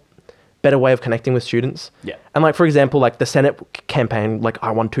have a better way of connecting with students. Yeah. And like for example, like the Senate campaign, like I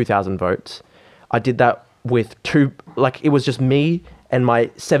won 2,000 votes. I did that with it was just me and my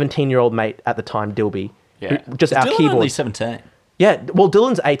 17-year-old mate at the time, Dilby. Yeah. Just our Dylan keyboard. only 17. Yeah. Well,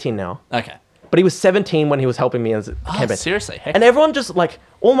 Dylan's 18 now, Okay. but he was 17 when he was helping me as a campaign. Seriously? Heck. And everyone just like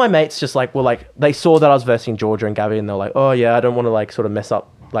all my mates just like were like they saw that I was versing Georgia and Gabby and they're like, oh yeah, I don't want to like sort of mess up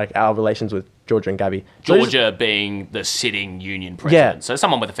like our relations with Georgia and Gabby. So they just- Georgia being the sitting union president. Yeah. So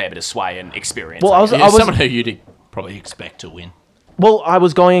someone with a fair bit of sway and experience. Well, I was- Yeah, someone who you'd probably expect to win. Well, I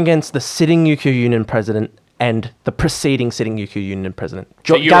was going against the sitting UQ Union president and the preceding sitting UQ Union president.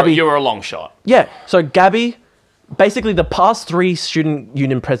 So you were a long shot. Yeah. So Gabby, basically the past 3 student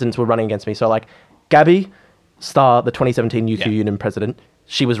union presidents were running against me. So like Gabby Starr, the 2017 UQ Yeah. Union president,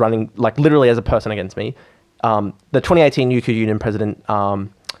 she was running like literally as a person against me. The 2018 UQ Union president, No,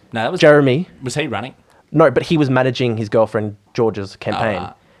 that was Jeremy, Was he running? no, but he was managing his girlfriend Georgia's campaign.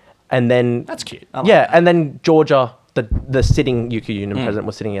 Ah. And then That's cute. I like yeah, that. and then Georgia, the sitting UQ Union president,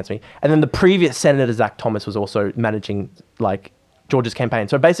 was sitting against me, and then the previous Senator Zach Thomas was also managing like Georgia's campaign.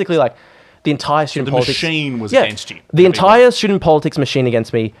 So basically, like the entire student the politics machine was against you. The entire student politics machine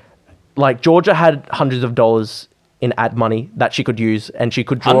against me. Like Georgia had hundreds of dollars in ad money that she could use, and she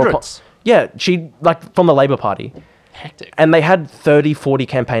could draw. Hundreds? Yeah, she like from the Labor Party, Hectic. and they had 30, 40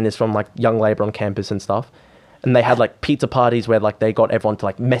 campaigners from like Young Labor on campus and stuff. And they had like pizza parties where like they got everyone to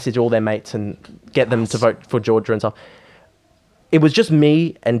like message all their mates and get them to vote for Georgia and stuff. It was just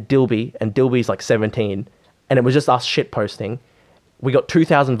me and Dilby, and Dilby's like 17, and it was just us shit posting. We got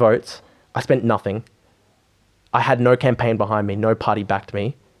 2,000 votes. I spent nothing. I had no campaign behind me. No party backed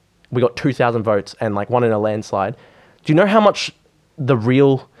me. We got 2,000 votes and like won in a landslide. Do you know how much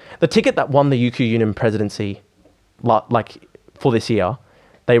the ticket that won the UQ Union presidency, like for this year,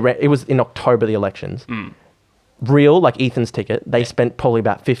 it was in October, the elections. Like Ethan's ticket, they spent probably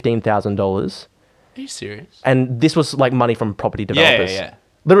about $15,000. Are you serious? And this was like money from property developers. yeah.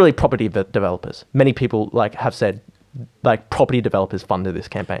 Literally property developers. Many people like have said like property developers funded this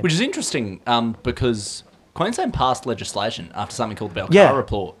campaign. Which is interesting because Queensland passed legislation after something called the Belcara Yeah.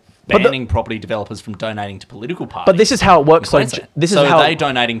 Report, But banning property developers from donating to political parties. But this is how it works. So Queensland. this is so how are they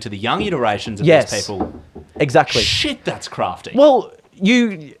donating to the young iterations of Yes. these people? exactly. Shit, that's crafty. Well,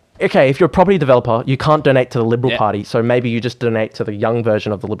 if you're a property developer, you can't donate to the Liberal Yeah. Party. So maybe you just donate to the young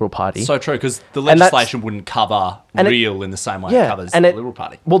version of the Liberal Party. so true, because the And that's- legislation wouldn't cover and it- real in the same way it covers the Liberal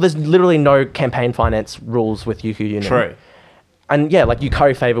Party. Well, there's literally no campaign finance rules with UQ Union. True. And yeah, like you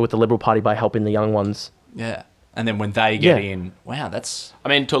curry favor with the Liberal Party by helping the young ones. Yeah. And then when they get Yeah. in, wow, that's I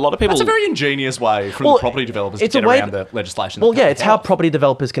mean, to a lot of people, a very ingenious way for Well, the property developers to it's a get way around the legislation. Well, that yeah, they it's how have. property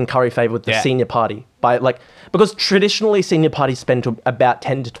developers can curry favor with the Yeah. senior party because traditionally senior parties spend about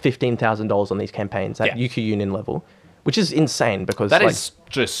 $10,000 to $15,000 on these campaigns at Yeah. UQ Union level, which is insane because That like, is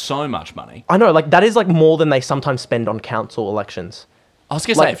just so much money. I know, like that is like more than they sometimes spend on council elections. I was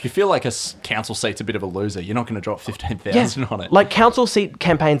going to Like- say, if you feel like a council seat's a bit of a loser, you're not going to drop 15,000 on it. Like council seat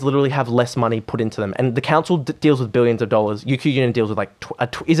campaigns literally have less money put into them, and the council deals with billions of dollars. UQ Union deals with like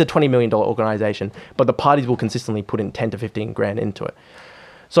is a $20 million organization, but the parties will consistently put in 10 to 15 grand into it.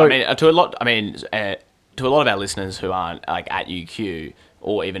 So I mean, to a lot of our listeners who aren't like at UQ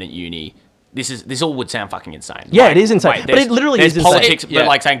or even at uni, this all would sound fucking insane. Yeah, it is insane. But there's- it literally there's is insane. politics, Yeah. but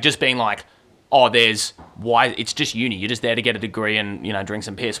like saying just being like, why it's just uni. You're just there to get a degree and drink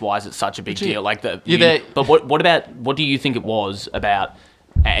some piss. Why is it such a big deal? Like but what do you think it was about?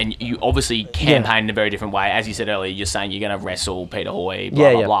 And you obviously campaigned in a very different way. As you said earlier, you're saying you're going to wrestle Peter Hoy,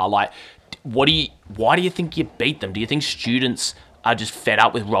 blah, blah. Like, why do you think you beat them? Do you think students are just fed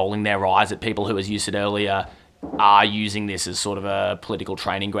up with rolling their eyes at people who, as you said earlier, are using this as sort of a political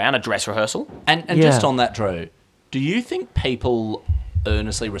training ground, a dress rehearsal? And just on that, Drew, do you think people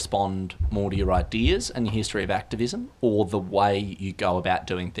earnestly respond more to your ideas and your history of activism, or the way you go about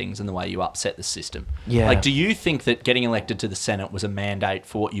doing things and the way you upset the system? Yeah. Like, do you think that getting elected to the Senate was a mandate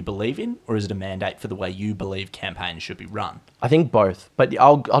for what you believe in, or is it a mandate for the way you believe campaigns should be run? I think both, but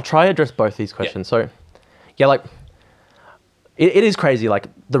I'll try to address both these questions. So, like, it is crazy. Like,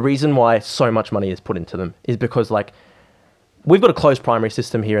 the reason why so much money is put into them is because, like, we've got a closed primary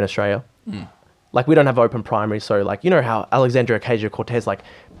system here in Australia. Like, we don't have open primaries, so, like, you know how Alexandria Ocasio-Cortez, like,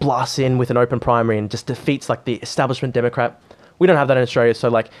 blasts in with an open primary and just defeats, like, the establishment Democrat? We don't have that in Australia, so,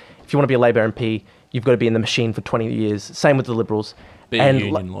 like, if you want to be a Labor MP, you've got to be in the machine for 20 years. Same with the Liberals. Be a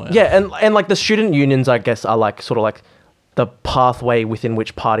union lawyer. Yeah, and, like, the student unions, I guess, are, like, sort of, like, the pathway within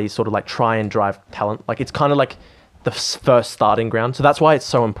which parties sort of, like, try and drive talent. Like, it's kind of, like, the first starting ground. So that's why it's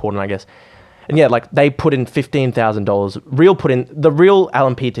so important, I guess. And yeah, like, they put in $15,000. The real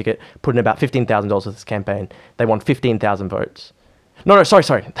LNP ticket put in about $15,000 of this campaign. They won 15,000 votes. No, sorry.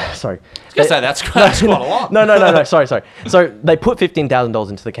 I was going to say, that's quite a lot. No, sorry. So they put $15,000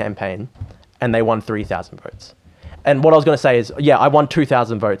 into the campaign and they won 3,000 votes. And what I was going to say is, yeah, I won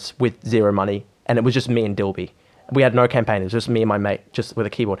 2,000 votes with zero money, and it was just me and Dilby. We had no campaign. It was just me and my mate, just with a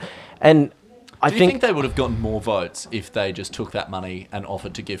keyboard. And Do you think they would have gotten more votes if they just took that money and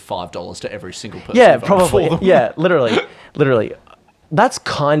offered to give $5 to every single person? Yeah, who voted probably. for them? Yeah, literally. That's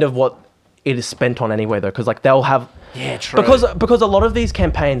kind of what it is spent on anyway, though, because, like, they'll have... Yeah, true. Because a lot of these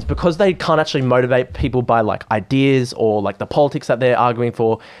campaigns, because they can't actually motivate people by, like, ideas or, like, the politics that they're arguing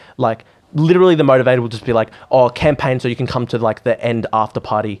for, like, literally the motivator will just be like, oh, campaign so you can come to, like, the end after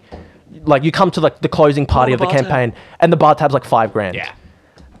party. Like, you come to, like, the closing party of the campaign and the bar tab's like $5,000. Yeah.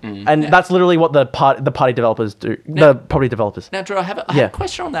 And that's literally what the party developers do. The property developers. Now, Drew, I have a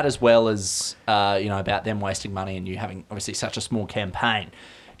question on that, as well as, about them wasting money and you having, obviously, such a small campaign.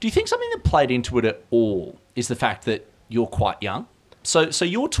 Do you think something that played into it at all is the fact that you're quite young? So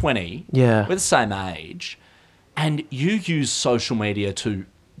you're 20. Yeah. We're the same age. And you use social media to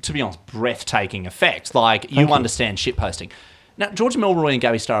be honest, breathtaking effect. Like, you understand shitposting. Now, George Milroy and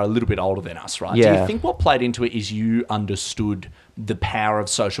Gabby Starr are a little bit older than us, right? Yeah. Do you think what played into it is you understood the power of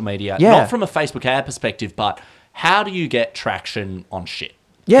social media? Yeah. Not from a Facebook ad perspective, but how do you get traction on shit?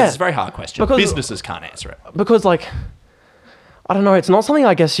 Yeah. It's a very hard question. Because- Businesses can't answer it. Because, like, I don't know, it's not something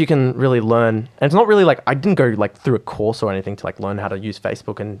I guess you can really learn. And it's not really, like, I didn't go, like, through a course or anything to, like, learn how to use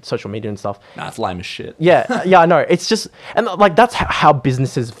Facebook and social media and stuff. Nah, it's lame as shit. Yeah, I know. It's just, and, like, that's how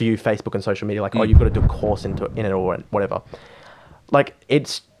businesses view Facebook and social media. Like, oh, you've got to do a course in it or whatever. Like,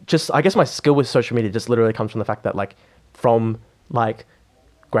 it's just, I guess my skill with social media just literally comes from the fact that, like, from, like,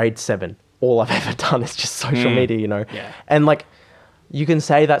 grade 7, all I've ever done is just social media, you know? Yeah. And, like, you can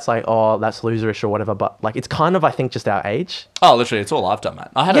say that's like, oh, that's loserish or whatever, but, like, it's kind of, I think, just our age. Oh, literally, it's all I've done, mate.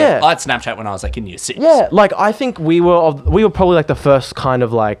 I had Snapchat when I was, like, in year 6. Yeah, like, I think we were probably, like, the first kind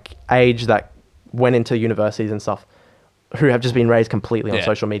of, like, age that went into universities and stuff who have just been raised completely on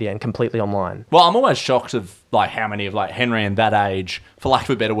social media and completely online. Well, I'm almost shocked of, like, how many of, like, Henry and that age, for lack of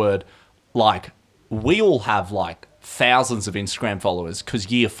a better word, like, we all have, like, thousands of Instagram followers because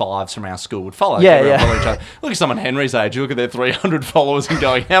year 5s from our school would follow. Everyone follow each other. Look at someone Henry's age, you look at their 300 followers and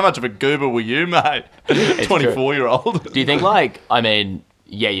going, how much of a goober were you, mate? 24-year-old. Do you think, like, I mean,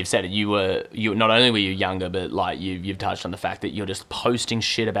 yeah, you've said it. You not only were you younger, but, like, you've touched on the fact that you're just posting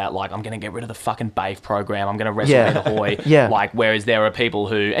shit about, like, I'm going to get rid of the fucking BAFE program. I'm going to wrestle Peter Hoy. Yeah. Like, whereas there are people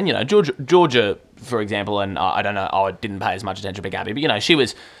who, and, you know, Georgia, for example, and I don't know, I didn't pay as much attention to Gabby, but, you know, she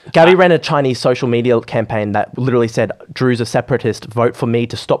was... Gabby ran a Chinese social media campaign that literally said, Drew's a separatist, vote for me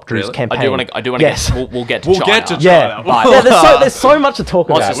to stop Drew's campaign. I do want to yes. we'll get to China. Get to China. Yeah, But- there's so much to talk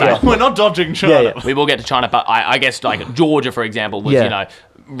about. say? Yeah. We're not dodging China. Yeah. We will get to China, but I guess, like, Georgia, for example, was, Yeah. you know,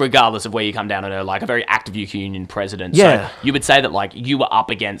 regardless of where you come down on her, like, a very active UQ Union president. Yeah. So you would say that, like, you were up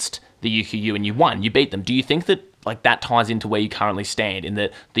against the UQU and you won. You beat them. Do you think that, like, that ties into where you currently stand, in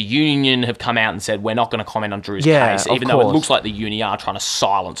that the union have come out and said, we're not going to comment on Drew's case, of even though it course. looks like the uni are trying to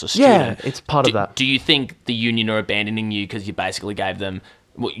silence a Yeah, student? it's part of that. Do you think the union are abandoning you because you basically gave them...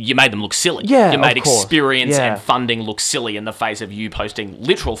 Well, you made them look silly. Yeah, you made of course. experience Yeah. and funding look silly in the face of you posting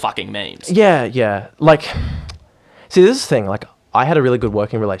literal fucking memes. Yeah. Like, see, this is the thing. Like, I had a really good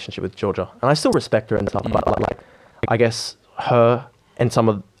working relationship with Georgia, and I still respect her and stuff. But, like, I guess her and some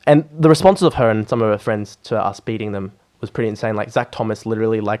of and the responses of her and some of her friends to us beating them was pretty insane. Like Zach Thomas,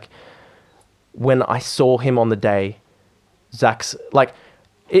 literally, like when I saw him on the day, Zach's like,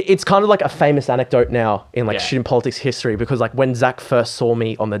 it's kind of like a famous anecdote now in like student politics history, because like when Zach first saw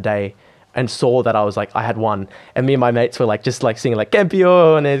me on the day and saw that I was like, I had won, and me and my mates were like just like singing like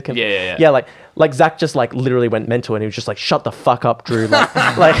Campion, yeah, like Zach just like literally went mental, and he was just like, shut the fuck up, Drew, like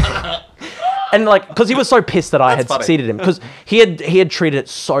and like, because he was so pissed that I had succeeded him, because he had treated it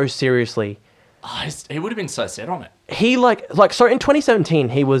so seriously. Oh, he would have been so set on it. He like so in 2017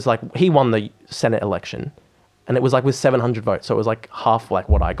 he was like, he won the Senate election, and it was like with 700 votes, so it was like half like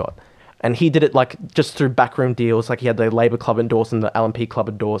what I got, and he did it like just through backroom deals. Like he had the Labour Club endorse him, the LNP Club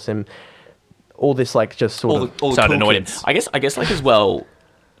endorse him, all this like just sort of so it annoyed him. I guess like as well,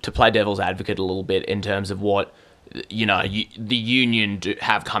 to play devil's advocate a little bit in terms of what, you know, the union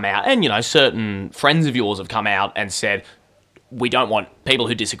have come out, and, you know, certain friends of yours have come out and said, we don't want people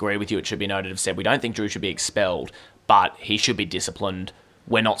who disagree with you, it should be noted, have said, we don't think Drew should be expelled, but he should be disciplined.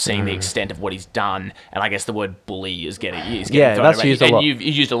 We're not seeing the extent of what he's done. And I guess the word bully is getting thrown that's around. used a lot. And you've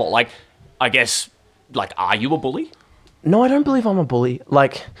used a lot. Like, I guess, like, are you a bully? No, I don't believe I'm a bully.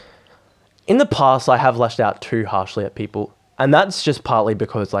 Like, in the past, I have lashed out too harshly at people. And that's just partly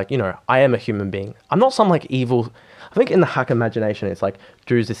because, like, you know, I am a human being. I'm not some, like, evil... I think in the hack imagination, it's like,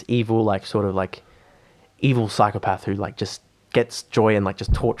 Drew's this evil, like, sort of, like, evil psychopath who, like, just gets joy in, like,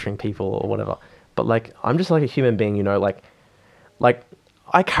 just torturing people or whatever. But, like, I'm just, like, a human being, you know, like,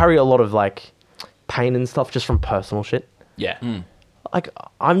 I carry a lot of, like, pain and stuff just from personal shit. Yeah. Like,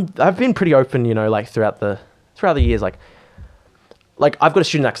 I've been pretty open, you know, like, throughout the years, like, I've got a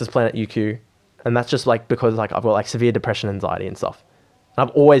student access plan at UQ, and that's just, like, because, like, I've got, like, severe depression, anxiety and stuff. And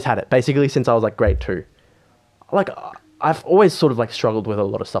I've always had it, basically, since I was, like, grade 2. Like, I've always sort of, like, struggled with a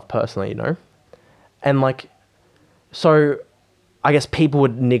lot of stuff personally, you know? And, like, so I guess people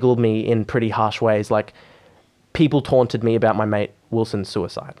would niggle me in pretty harsh ways. Like, people taunted me about my mate Wilson's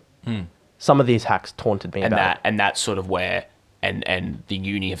suicide. Some of these hacks taunted me about it. And that's sort of where... And the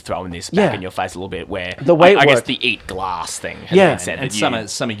uni have thrown this back in your face a little bit, where the way I guess worked, the eat glass thing has been said. And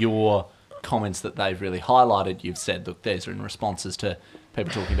some of your comments that they've really highlighted, you've said, look, these are in responses to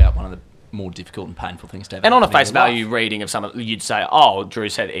people talking about one of the more difficult and painful things to ever and on a happen in face your life. value reading of some, you'd say, oh, Drew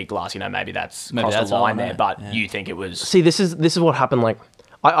said eat glass, you know, maybe that's crossed the line there, but you think it was... See, this is what happened. Like,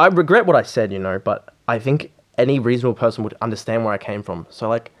 I regret what I said, you know, but I think any reasonable person would understand where I came from. So,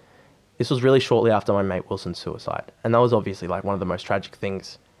 like, this was really shortly after my mate Wilson's suicide. And that was obviously, like, one of the most tragic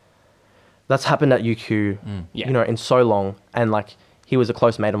things that's happened at UQ, you know, in so long. And, like, he was a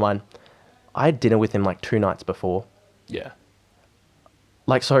close mate of mine. I had dinner with him, like, 2 nights before. Yeah.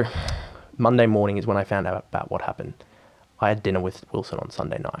 Like, so Monday morning is when I found out about what happened. I had dinner with Wilson on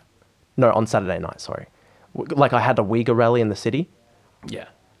Saturday night, sorry. Like, I had a Uyghur rally in the city. Yeah.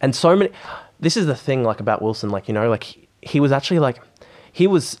 And so many... This is the thing, like, about Wilson, like, you know, like, he was actually, like... He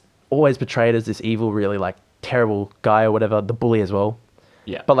was always portrayed as this evil, really, like, terrible guy or whatever, the bully as well.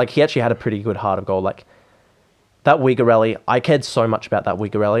 Yeah. But, like, he actually had a pretty good heart of gold. Like, that Uyghur rally, I cared so much about that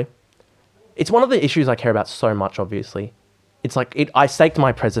Uyghur rally. It's one of the issues I care about so much, obviously. It's like, I staked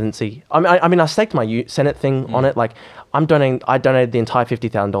my presidency. I mean, I staked my Senate thing on it. Like, I donated the entire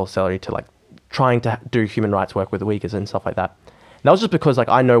 $50,000 salary to, like, trying to do human rights work with Uyghurs and stuff like that. And that was just because, like,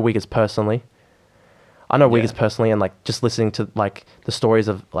 I know Uyghurs personally. And, like, just listening to, like, the stories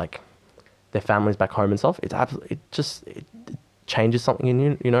of, like, their families back home and stuff, it changes something in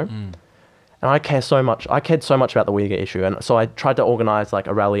you, you know? And I care so much. I cared so much about the Uyghur issue. And so I tried to organise, like,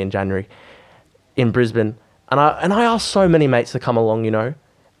 a rally in January in Brisbane. And I asked so many mates to come along, you know?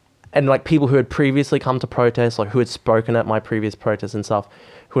 And, like, people who had previously come to protest, like, who had spoken at my previous protests and stuff,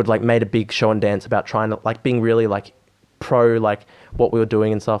 who had, like, made a big show and dance about trying to, like, being really, like, pro, like, what we were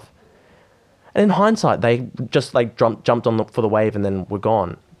doing and stuff. And in hindsight, they just, like, jumped on for the wave and then were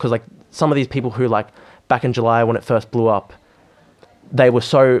gone. Because, like, some of these people who, like, back in July when it first blew up, they were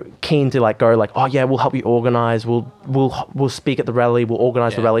so keen to, like, go, like, oh, yeah, we'll help you organise, we'll speak at the rally, we'll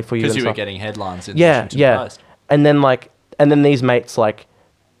organise the rally for you and because you stuff. were getting headlines in the Washington Post. And then these mates, like,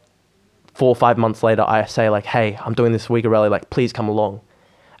 4 or 5 months later, I say, like, hey, I'm doing this Uyghur rally, like, please come along.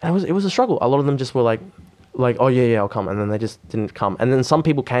 And it was a struggle. A lot of them just were like, oh, yeah, I'll come. And then they just didn't come. And then some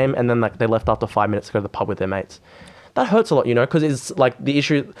people came, and then, like, they left after 5 minutes to go to the pub with their mates. That hurts a lot, you know, because it's, like, the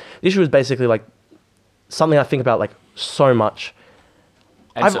issue is basically, like, something I think about, like, so much.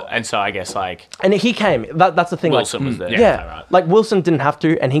 And so I guess, like... And he came. That's the thing. Wilson was there. Yeah. Right. Like, Wilson didn't have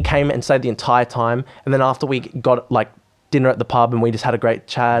to, and he came and stayed the entire time. And then after we got, like, dinner at the pub, and we just had a great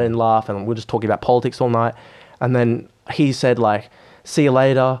chat and laugh, and we were just talking about politics all night. And then he said, like, see you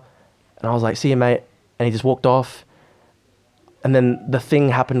later. And I was like, see you, mate. And he just walked off. and then the thing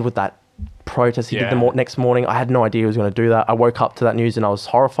happened with that protest he did the Yeah. next morning. I had no idea he was going to do that. I woke up to that news and I was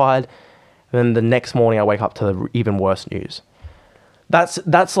horrified. And then the next morning I wake up to the even worse news.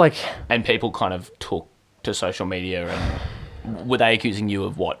 That's like, And people kind of took to social media, and were they accusing you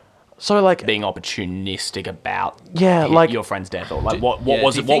of what? so like, Being opportunistic about Yeah, like- your friend's death, or like what yeah,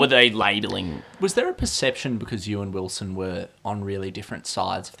 was do it? you What think- were they labeling? Was there a perception, because you and Wilson were on really different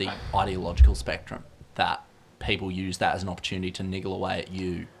sides of the ideological spectrum, that people used that as an opportunity to niggle away at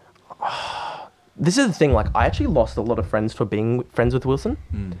you? this is the thing, like, I actually lost a lot of friends for being friends with Wilson.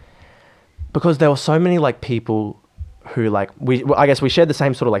 Because there were so many, like, people who, like, I guess we shared the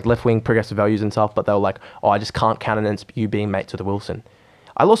same sort of, like, left-wing progressive values and stuff, but they were like, oh, I just can't countenance you being mates with Wilson.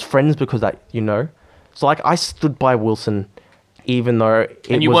 I lost friends because that, you know? So, like, I stood by Wilson even though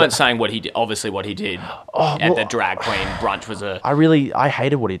And you weren't saying what he did. Obviously, what he did at well, the drag queen brunch was a. I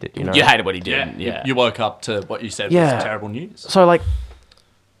hated what he did, you know? You hated what he did. Yeah. You woke up to what you said Yeah. was terrible news. So, like,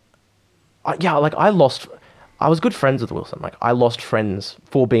 I was good friends with Wilson. Like, I lost friends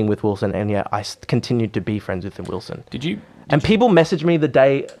for being with Wilson, and yet I continued to be friends with Wilson. Did you? And people messaged me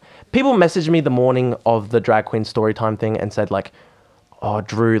the morning of the drag queen story time thing and said, like, oh,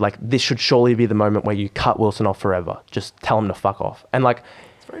 Drew, like, this should surely be the moment where you cut Wilson off forever. Just tell him to fuck off. And, like,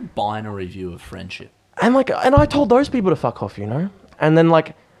 It's a very binary view of friendship. and I told those people to fuck off, you know? And then,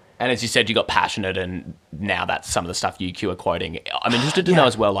 like, And as you said, you got passionate, and now that's some of the stuff UQ are quoting. I'm interested to know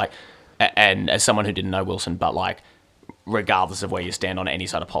as well, like, and as someone who didn't know Wilson, but like, regardless of where you stand on any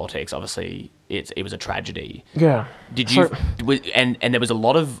side of politics, obviously it was a tragedy. yeah. Did you? And there was a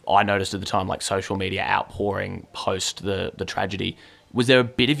lot of, I noticed at the time, like social media outpouring post the tragedy. Was there a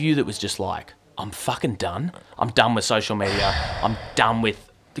bit of you that was just like, I'm fucking done. I'm done with social media. I'm done with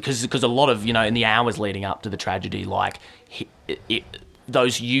because a lot of, you know, in the hours leading up to the tragedy, like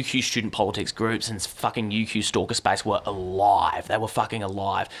those UQ student politics groups and fucking UQ stalker space were alive. They were fucking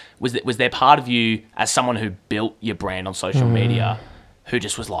alive. Was there part of you, as someone who built your brand on social media, who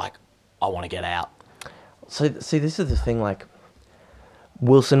just was like, I want to get out? So, see, this is the thing, like,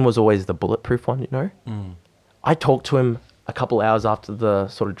 Wilson was always the bulletproof one, you know? I talked to him a couple hours after the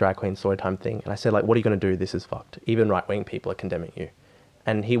sort of drag queen story time thing, and I said, like, what are you going to do? This is fucked. Even right-wing people are condemning you.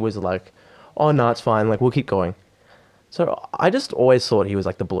 And he was like, oh, no, it's fine. Like, we'll keep going. So I just always thought he was,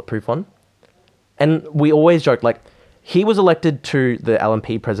 like, the bulletproof one. And we always joked, like, he was elected to the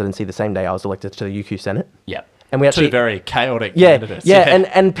LNP presidency the same day I was elected to the UQ Senate. Yeah. And we actually... Two very chaotic Yeah, candidates. yeah,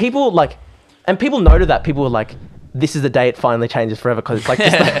 and people like, and people noted that. People were like, "This is the day it finally changes forever," because it's like,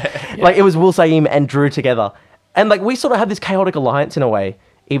 just like it was Will Saeem and Drew together, and like we sort of had this chaotic alliance in a way,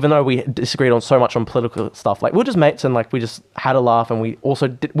 even though we disagreed on so much on political stuff. Like we were just mates, and like we just had a laugh, and we also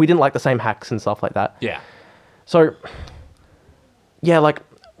we didn't like the same hacks and stuff like that. Yeah. So, yeah, like,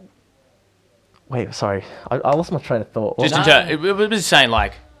 wait, sorry, I lost my train of thought. Just No. it was saying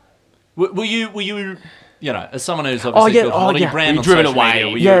like, Were you, you know, as someone who's obviously yeah, built a lot of your brand Were you on driven social away? media,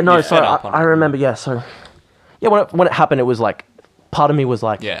 were Yeah, you, no, you so fed up on I it? remember, yeah, so, yeah, when it happened, it was like, part of me was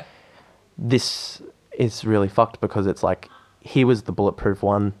like, Yeah. this is really fucked because it's like, he was the bulletproof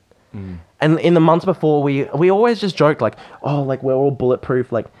one. And in the months before, we always just joked like, oh, like we're all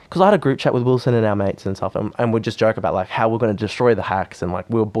bulletproof, like, because I had a group chat with Wilson and our mates and stuff, and we'd just joke about like how we're going to destroy the hacks and like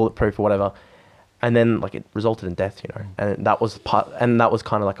we were bulletproof or whatever. And then like it resulted in death, you know, and that was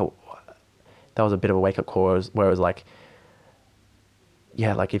kind of like that was a bit of a wake up call where it was like,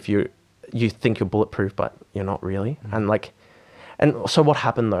 yeah, like if you think you're bulletproof, but you're not really. And like, and so what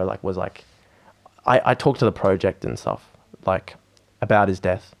happened though, like was like, I talked to the project and stuff, like about his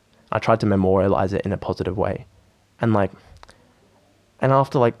death. I tried to memorialize it in a positive way. And like, and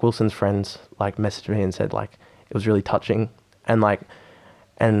after like Wilson's friends like messaged me and said like, it was really touching. And like,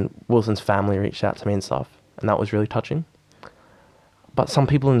 and Wilson's family reached out to me and stuff. And that was really touching. But some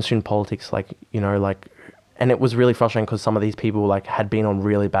people in student politics, like, you know, like, and it was really frustrating because some of these people like had been on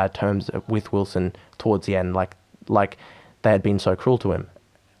really bad terms with Wilson towards the end. Like they had been so cruel to him.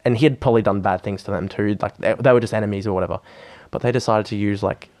 And he had probably done bad things to them too. Like they were just enemies or whatever. But they decided to use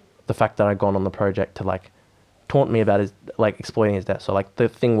like the fact that I'd gone on the project to like taunt me about his, like exploiting his death. So like the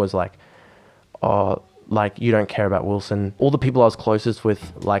thing was like, oh, like you don't care about Wilson. All the people I was closest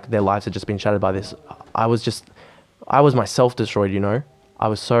with, like their lives had just been shattered by this. I was myself destroyed, you know? I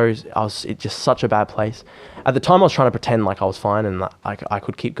was just such a bad place. At the time I was trying to pretend like I was fine and like I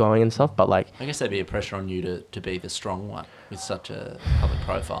could keep going and stuff, but like... I guess there'd be a pressure on you to be the strong one with such a public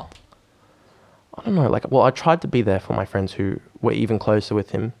profile. I don't know, like, well, I tried to be there for my friends who were even closer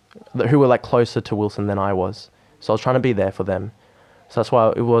with him, who were like closer to Wilson than I was. So I was trying to be there for them. So that's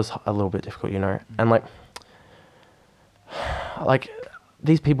why it was a little bit difficult, you know? And like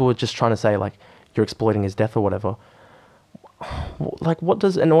these people were just trying to say like, you're exploiting his death or whatever. like, what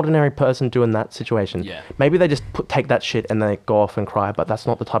does an ordinary person do in that situation? Yeah. Maybe they just take that shit and they go off and cry, but that's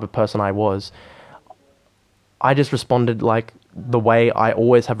not the type of person I was. I just responded like the way I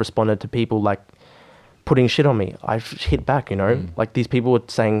always have responded to people like putting shit on me. I hit back, you know? Like, these people were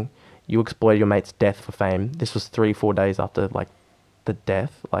saying, you exploited your mate's death for fame. This was 3-4 days after, like, the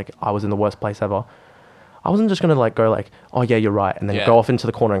death. Like, I was in the worst place ever. I wasn't just going to, like, go like, oh, yeah, you're right, and then go off into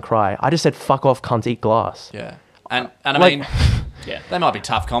the corner and cry. I just said, fuck off, cunts, eat glass. Yeah. And I Like- mean, Yeah. they might be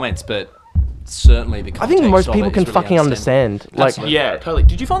tough comments, but certainly the I context think most of people it can is really fucking understand. Like, Absolutely. Yeah, totally.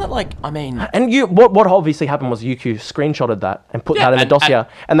 Did you find that, like, I mean... and what obviously happened was UQ screenshotted that and put Yeah, that in the and- dossier,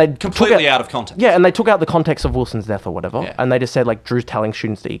 and they completely took out of context. Yeah, and they took out the context of Wilson's death or whatever, Yeah. and they just said like Drew's telling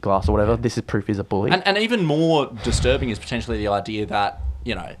students to eat glass or whatever. This is proof he's a bully. And even more disturbing is potentially the idea that,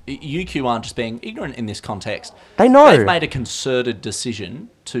 you know, UQ aren't just being ignorant in this context. They know. They've made a concerted decision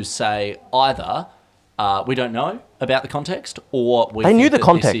to say either we don't know about the context, or we They think knew the that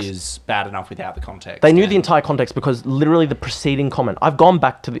context. this is bad enough without the context. They knew the And- entire context because literally the preceding comment. I've gone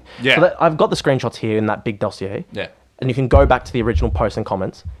back to the. Yeah. So I've got the screenshots here in that big dossier. Yeah. And you can go back to the original post and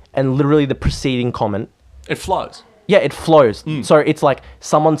comments, and literally the preceding comment. It flows. Yeah, it flows. Mm. So it's like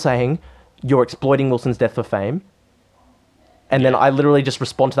someone saying, "You're exploiting Wilson's death for fame," and then I literally just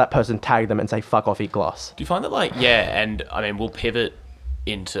respond to that person, tag them, and say, "Fuck off, eat glass." Do you find that, like, yeah, and I mean, we'll pivot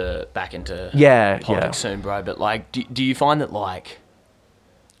back into Yeah, politics soon, bro. But like, do you find that, like,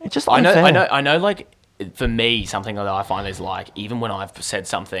 It's just I unfair. know, like, for me, something that I find is like, even when I've said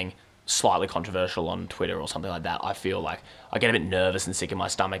something slightly controversial on Twitter or something like that, I feel like I get a bit nervous and sick in my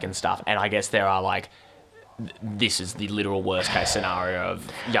stomach and stuff. And I guess there are like, this is the literal worst case scenario of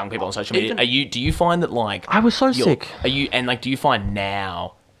young people on social media. Even- Do you find that, like, I was so sick. do you find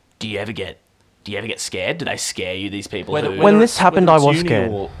now, do you ever get scared? Do they scare you, these people? Whether- who, whether this it's- happened, whether I it's was uni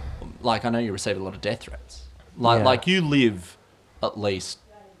scared. or- like, I know you receive a lot of death threats. Like, Yeah. like you live, at least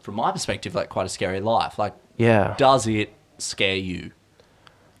from my perspective, like quite a scary life. Like, Yeah. does it scare you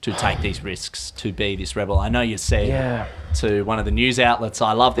to take these risks, to be this rebel? I know you said Yeah. to one of the news outlets,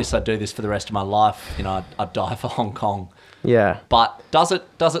 I love this, I'd do this for the rest of my life. You know, I'd die for Hong Kong. Yeah. But does it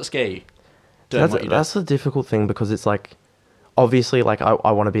scare you? Doing what you do? That's the difficult thing because it's like, obviously, like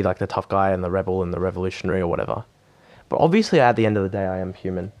I want to be like the tough guy and the rebel and the revolutionary or whatever. But obviously, at the end of the day, I am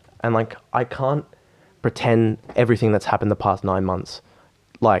human. And like, I can't pretend everything that's happened the past 9 months,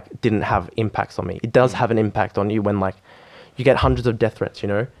 like, didn't have impacts on me. It does have an impact on you when, like, you get hundreds of death threats, you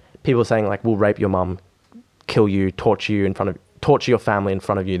know? People saying, like, we'll rape your mum, kill you, torture your family in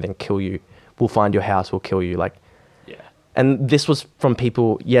front of you, then kill you. We'll find your house, we'll kill you. Like, yeah. and this was from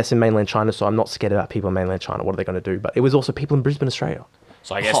people, yes, in mainland China, so I'm not scared about people in mainland China. What are they going to do? But it was also people in Brisbane, Australia.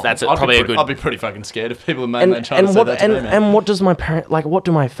 So I guess Oh, that's I'd be probably a pretty- good. I'd be pretty fucking scared if people in mainland China and said what that to me, man. and what does my parent like? What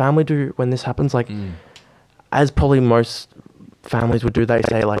do my family do when this happens? Like, as probably most families would do, they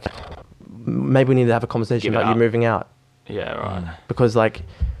say like, maybe we need to have a conversation Give it about you up. moving out Yeah, right. because like,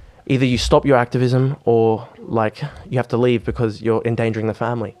 either you stop your activism or like you have to leave because you're endangering the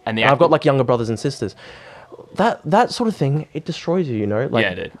family. And the I've got acti- like younger brothers and sisters. That sort of thing, it destroys you, you know? Like,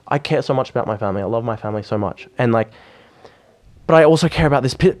 Yeah, it did. I care so much about my family. I love my family so much. And like, but I also care about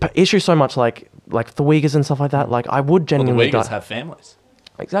this issue so much, like the Uyghurs and stuff like that. Like, I would Well, the genuinely Uyghurs die. have families.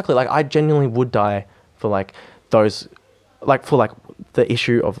 Exactly. Like, I genuinely would die for like those, like for like the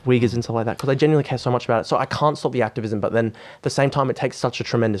issue of Uyghurs and stuff like that, because I genuinely care so much about it. So I can't stop the activism, but then at the same time, it takes such a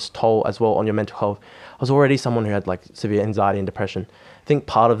tremendous toll as well on your mental health. I was already someone who had like severe anxiety and depression. I think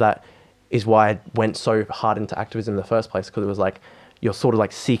part of that is why I went so hard into activism in the first place, because it was like you're sort of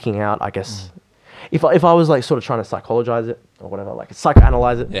like seeking out, I guess. If I was like sort of trying to psychologize it or whatever, like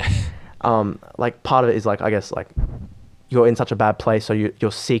psychoanalyze it, Yeah. like part of it is like, I guess, like you're in such a bad place, so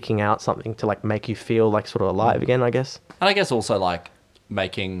you're seeking out something to like make you feel like sort of alive again, I guess. And I guess also like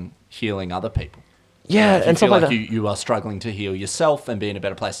healing other people. Yeah, If you and stuff feel like that. you are struggling to heal yourself and be in a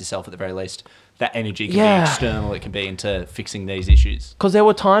better place yourself at the very least, that energy can Yeah. be external, it can be into fixing these issues. Because there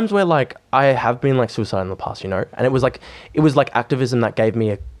were times where like I have been like suicidal in the past, you know, and it was like activism that gave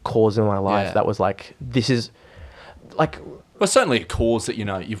me a cause in my life Yeah. that was like, this is like, Well, certainly a cause that, you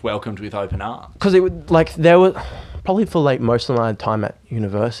know, you've welcomed with open arms. because it would like, there were probably for like most of my time at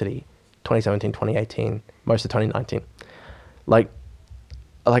university, 2017, 2018, most of 2019, like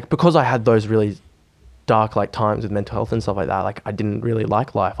because I had those really dark like times with mental health and stuff like that, like I didn't really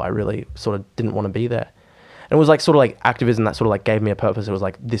like life. I really sort of didn't want to be there. And it was like sort of like activism that sort of like gave me a purpose. It was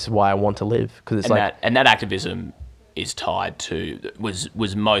like, this is why I want to live, because it's like, that activism is tied to was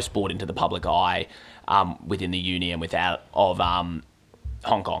most brought into the public eye within the uni and without of Hong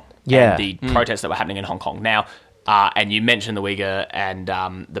Kong. Yeah. And the protests that were happening in Hong Kong. Now, And you mentioned the Uyghur and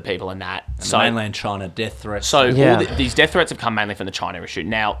the people in that. So mainland China death threats. So Yeah. these death threats have come mainly from the China issue.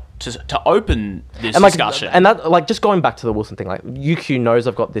 Now, to open this And like, discussion, and that like just going back to the Wilson thing, like UQ knows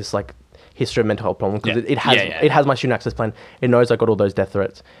I've got this like history of mental health problem because Yeah. it has Yeah. it has my student access plan. It knows I got all those death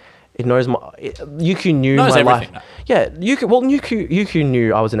threats. It knows UQ knew Knows my everything, life. Yeah, UQ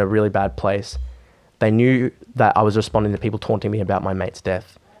knew I was in a really bad place. They knew that I was responding to people taunting me about my mate's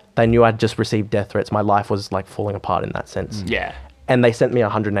death. They knew I'd just received death threats. My life was like falling apart in that sense. yeah. And they sent me a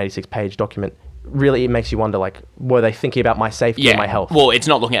 186-page document. Really, it makes you wonder, like, were they thinking about my safety and my health? Well, it's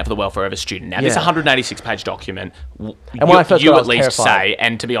not looking out for the welfare of a student. Now, this Yeah. 186-page document, when I first got it, I at was least terrified. say,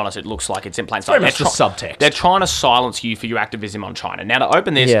 and to be honest, it looks like it's in plain sight. very much just subtext. They're trying to silence you for your activism on China. Now, to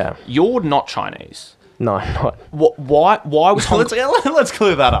open this, Yeah. you're not Chinese. No, I'm not. Why was Hong let's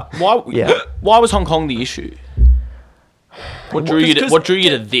clear that up. Yeah. Why was Hong Kong the issue? What drew you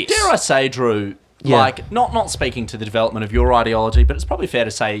to this? Dare I say, Drew, Yeah. like, not speaking to the development of your ideology, but it's probably fair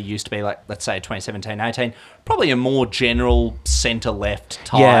to say it used to be, like, let's say 2017, 18, probably a more general centre-left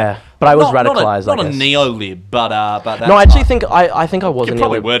type. Yeah, but I was radicalised, Not I a guess. neo-lib, but that No, I actually type. think I think I was You a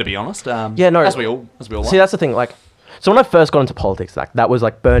probably neolib. were, to be honest. Yeah, no. As we all See, that's the thing. Like, so when I first got into politics, like that was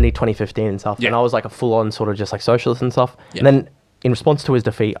like Bernie 2015 and stuff, Yeah. and I was like a full-on sort of just like socialist and stuff. Yeah. And then in response to his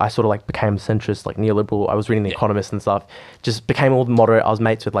defeat, I sort of like became centrist, like neoliberal. I was reading The Yeah. Economist and stuff. Just became all moderate. I was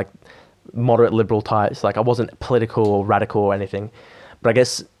mates with like moderate liberal types. Like I wasn't political or radical or anything. But I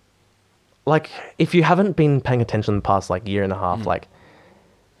guess like if you haven't been paying attention the past like year and a half, like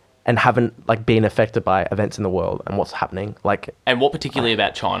and haven't like been affected by events in the world and what's happening, like And what particularly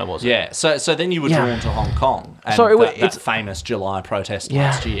about China was it? Yeah, so then you were Yeah. drawn to Hong Kong and So that it's- famous July protest Yeah.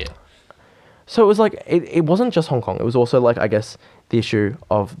 last year. So it was like it wasn't just Hong Kong. It was also like I guess the issue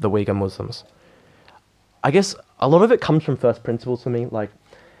of the Uyghur Muslims. I guess a lot of it comes from first principles for me, like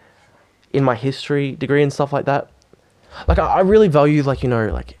in my history degree and stuff like that. Like I really value like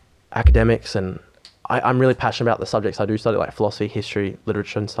like academics and I'm really passionate about the subjects I do study, like philosophy, history,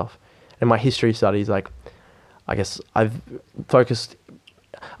 literature and stuff. In my history studies, like I guess I've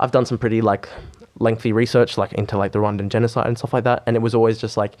done some pretty like lengthy research like into like the Rwandan genocide and stuff like that, and it was always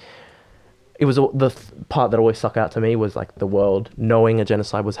just like part that always stuck out to me was like the world knowing a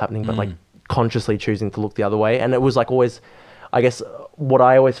genocide was happening, but like consciously choosing to look the other way. And it was like always, I guess, what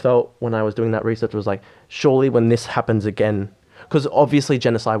I always felt when I was doing that research was like, surely when this happens again, because obviously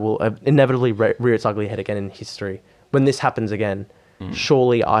genocide will inevitably rear its ugly head again in history. When this happens again,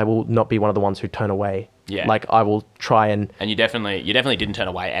 surely I will not be one of the ones who turn away. Yeah. Like I will try and And you definitely didn't turn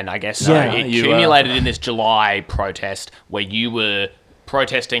away. And I guess Yeah. it You, accumulated in this July protest where you were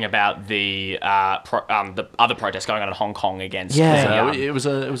protesting about the other protests going on in Hong Kong against Yeah. the, So it was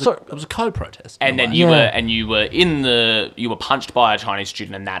a So- it was a co-protest. and then Yeah. you were punched by a Chinese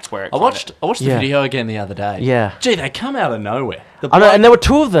student, and that's where it I kind watched the Yeah. video again the other day. Yeah. Gee, they come out of nowhere. The I know, bloke- and there were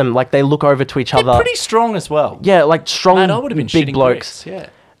two of them. Like they look over to each they're other. pretty strong as well. Yeah, like strong, Man, I would have been big shitting blokes. bricks, yeah.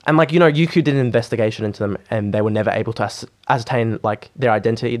 And like UQ did an investigation into them, and they were never able to ascertain like their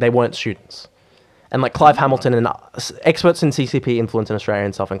identity. They weren't students, and like Clive Hamilton and experts in CCP influence in Australia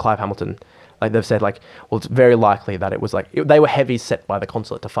and stuff, and Clive Hamilton, like they've said, like, well, it's very likely that it was like they were heavy set by the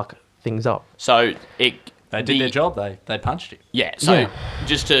consulate to fuck things up. So They did their job. They punched him. Yeah. So Yeah.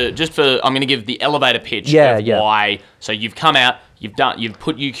 just for I'm going to give the elevator pitch Yeah, of yeah. why. So you've come out, you've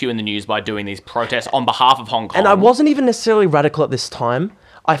put UQ in the news by doing these protests on behalf of Hong Kong. And I wasn't even necessarily radical at this time.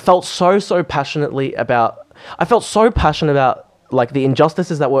 I felt so passionate about like the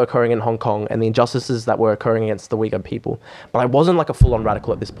injustices that were occurring in Hong Kong and the injustices that were occurring against the Uyghur people. But I wasn't like a full-on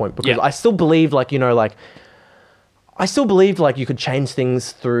radical at this point because Yeah. I still believed like, I still believed like you could change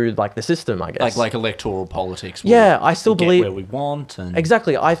things through like the system, I guess. Like electoral politics. Yeah, I still get believe- where we want and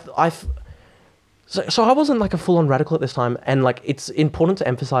Exactly. So I wasn't like a full-on radical at this time, and like it's important to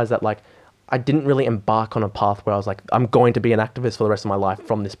emphasize that like I didn't really embark on a path where I was like I'm going to be an activist for the rest of my life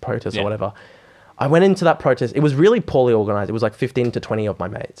from this protest Yeah. or whatever. I went into that protest. It was really poorly organized. It was like 15 to 20 of my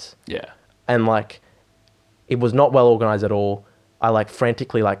mates, Yeah. and like it was not well organized at all. I like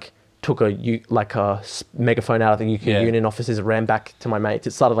frantically like took a megaphone out of the UQ Yeah. union offices, ran back to my mates.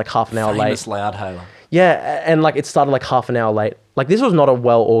 It started like half an hour late. famous loudhailer. Yeah, and like it started like half an hour late. Like this was not a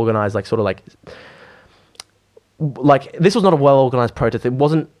well organized like sort of like this was not a well organized protest. It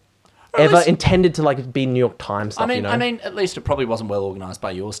wasn't ever least- intended to like be New York Times stuff. I mean, at least it probably wasn't well organised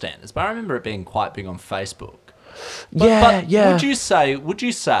by your standards, but I remember it being quite big on Facebook. But yeah. Would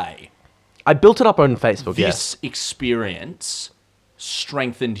you say I built it up on Facebook. this experience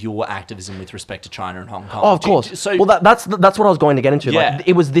strengthened your activism with respect to China and Hong Kong? Oh, of course. So Well, that's what I was going to get into. Yeah. Like,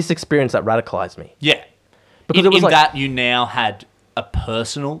 it was this experience that radicalized me. yeah, Because in, it was in like- that you now had a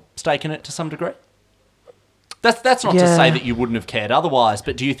personal stake in it to some degree. That's not to Yeah. say that you wouldn't have cared otherwise,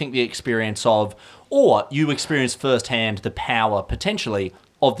 but do you think the experience of, or you experienced firsthand the power potentially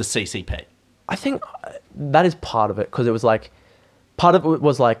of the CCP? I think that is part of it, because it was like, part of it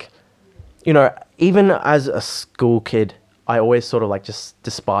was like, you know, even as a school kid, I always sort of like just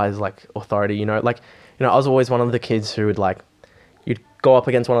despise like authority, you know, like, you know, I was always one of the kids who would like, you'd go up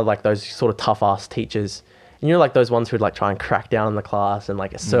against one of like those sort of tough ass teachers, and you know, like those ones who'd like try and crack down in the class and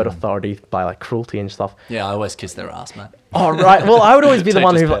like assert authority by like cruelty and stuff. Yeah, I always kiss their ass, mate. Oh, right. Well, I would always be the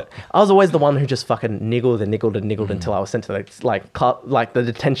one Teacher's who, pet. I was always the one who just fucking niggled and niggled and niggled until I was sent to like the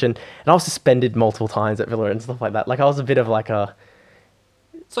detention, and I was suspended multiple times at Villa and stuff like that. Like I was a bit of like a,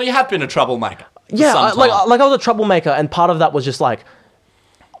 So you have been a troublemaker. for yeah, some like time. I was a troublemaker, and part of that was just like,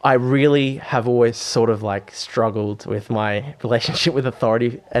 I really have always sort of like struggled with my relationship with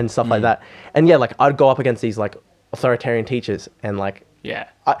authority and stuff like that. And yeah, like I'd go up against these like authoritarian teachers, and like, Yeah.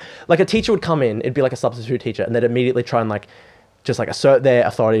 like a teacher would come in, it'd be like a substitute teacher, and they'd immediately try and like just like assert their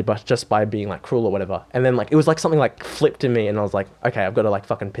authority, but just by being like cruel or whatever. And then like it was like something like flipped in me, and I was like, okay, I've got to like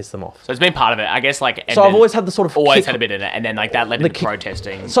fucking piss them off. So it's been part of it, I guess. Like, and So I've then always had the sort of always kick- had a bit in it, and then like that led the into kick-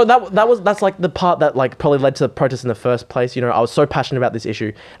 protesting. So that's like the part that like probably led to the protest in the first place. You know, I was so passionate about this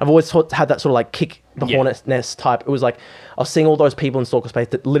issue. I've always had that sort of like kick the Yeah. hornet's nest type. It was like I was seeing all those people in Stalker Space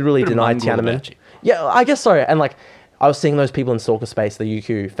that literally Bit of denied mongrel Tiananmen. about you. Yeah, I guess so. And like I was seeing those people in Stalker Space, the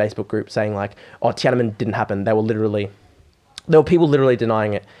UQ Facebook group, saying like, "Oh, Tiananmen didn't happen." There were people literally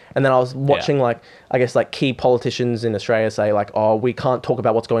denying it. And then I was watching like, I guess like key politicians in Australia say like, "Oh, we can't talk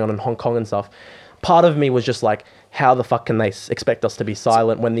about what's going on in Hong Kong and stuff." Part of me was just like, how the fuck can they expect us to be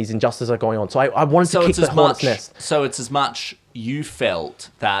silent when these injustices are going on? So I wanted to kick the hornet's nest. So it's as much you felt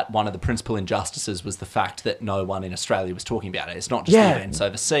that one of the principal injustices was the fact that no one in Australia was talking about it. It's not just Yeah. the events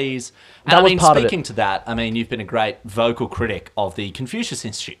overseas. And That I was mean, part of it. speaking to that, I mean, you've been a great vocal critic of the Confucius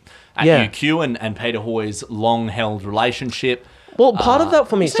Institute at Yeah. UQ and Peter Hoy's long-held relationship. Well, part of that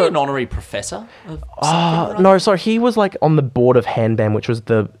for me. Is he So an honorary professor? Of something, right? no, so he was like on the board of Hanbam, which was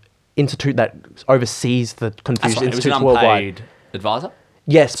the institute that oversees the That's Confucius right. It was an Institutes worldwide. unpaid advisor.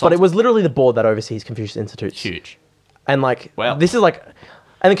 Yes, but Sounds- it was literally the board that oversees Confucius Institutes. Huge. And like, Wow. this is like,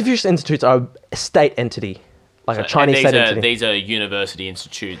 and the Confucius Institutes are a state entity, like a Chinese and state entity. these are university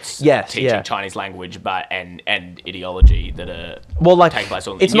institutes Yes, teaching yeah. Chinese language, but and ideology that are Well, like take place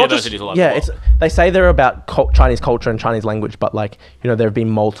on it's not just universities all over yeah. the It's world. they say they're about Chinese culture and Chinese language, but like you know there have been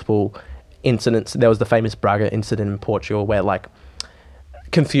multiple incidents. There was the famous Braga incident in Portugal where like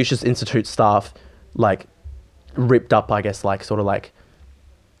Confucius Institute staff like ripped up, I guess, like sort of like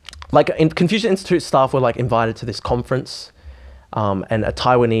in Confucius Institute staff were like invited to this conference, and a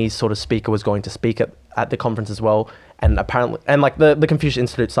Taiwanese sort of speaker was going to speak at the conference as well, and apparently and like the Confucius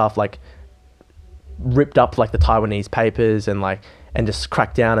Institute staff like ripped up like the Taiwanese papers and like and just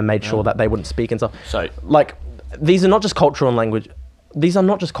cracked down and made sure that they wouldn't speak and stuff. So- like these are not just cultural and language. These are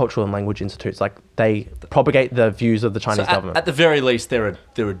not just cultural and language institutes. Like they propagate the views of the Chinese So government. at the very least, they're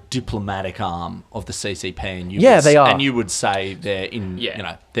a diplomatic arm of the CCP, and They are. And you would say they're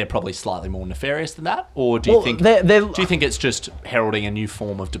they're probably slightly more nefarious than that, or do you Well, think they're- do you think it's just heralding a new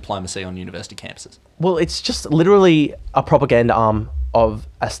form of diplomacy on university campuses? Well, it's just literally a propaganda arm of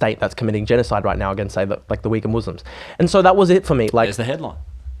a state that's committing genocide right now against, say, like the Uyghur Muslims. And so that was it for me. Like, There's the headline.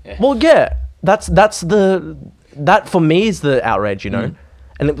 well, yeah, that for me is the outrage, you know.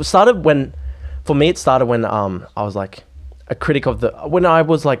 And it started when I was like a critic of when I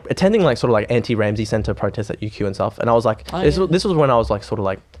was like attending like sort of like anti-Ramsey Center protests at UQ and stuff, and I was like, this was when I was like sort of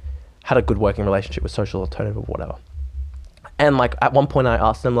like had a good working relationship with Social Alternative or whatever. And like at one point I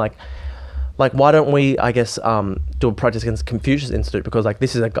asked them like why don't we, I guess, do a protest against Confucius Institute, because like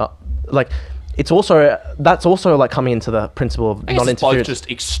this is that's also like coming into the principle of I guess it's both non-interference.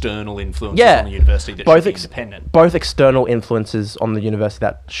 just external influences on the university that should be independent. Both external influences on the university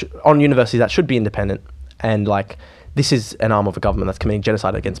universities that should be independent, and like this is an arm of a government that's committing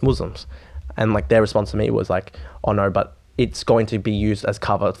genocide against Muslims, and like their response to me was like, oh no, but it's going to be used as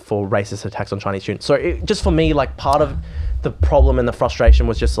cover for racist attacks on Chinese students. So just for me, like part of the problem and the frustration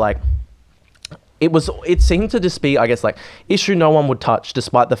was just like it seemed to just be, I guess, like issue no one would touch,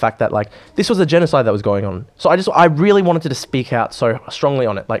 despite the fact that like this was a genocide that was going on. So I really wanted to speak out so strongly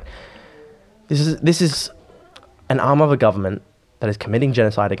on it. Like this is an arm of a government that is committing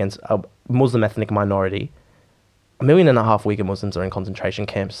genocide against a Muslim ethnic minority. 1.5 million Uyghur Muslims are in concentration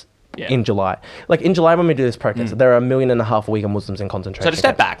camps. Yeah. in July. Like in July when we do this protest, there are 1.5 million Uyghur Muslims in concentration So to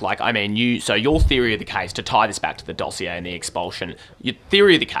step camps. back, like, I mean, your theory of the case, to tie this back to the dossier and the expulsion, your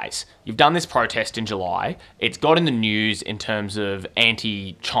theory of the case, you've done this protest in July, it's got in the news in terms of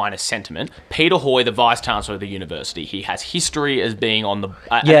anti-China sentiment. Peter Hoy, the Vice-Chancellor of the university, he has history as being on the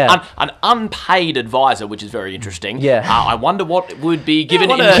an unpaid advisor, which is very interesting. Yeah. I wonder what would be given,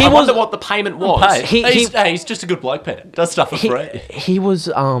 He I was- wonder what the payment was. Hey, he's just a good bloke, Peter. Does stuff for free. He was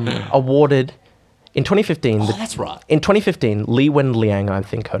awarded in 2015. Oh, that's right. In 2015, Li Wenliang, I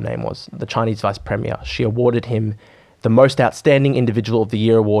think her name was, the Chinese vice premier, she awarded him the Most Outstanding Individual of the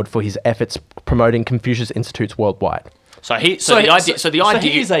Year award for his efforts promoting Confucius Institutes worldwide. So the idea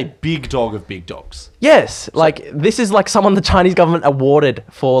he is a big dog of big dogs. Yes, like this is like someone the Chinese government awarded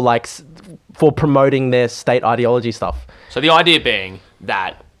for for promoting their state ideology stuff. So the idea being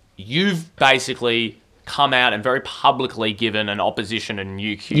that you've basically come out and very publicly given an opposition and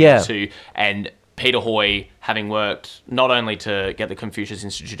UQ to, and Peter Hoy having worked not only to get the Confucius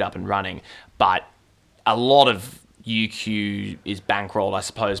Institute up and running, but a lot of UQ is bankrolled, I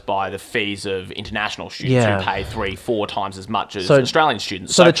suppose, by the fees of international students who pay 3-4 times as much as Australian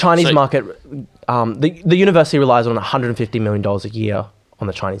students. So the Chinese market, the university relies on $150 million a year on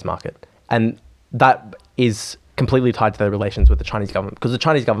the Chinese market. And that is completely tied to their relations with the Chinese government, because the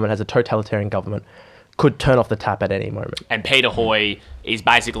Chinese government, as a totalitarian government, could turn off the tap at any moment. And Peter Hoy is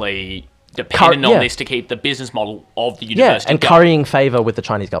basically dependent on this to keep the business model of the university and going. currying favour with the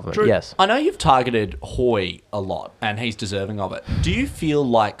Chinese government. Drew, Yes. I know you've targeted Hoy a lot, and he's deserving of it. Do you feel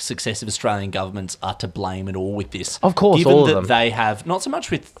like successive Australian governments are to blame at all with this? Of course, given all of that them. they have, not so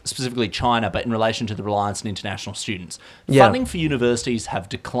much with specifically China, but in relation to the reliance on international students. Yeah. Funding for universities have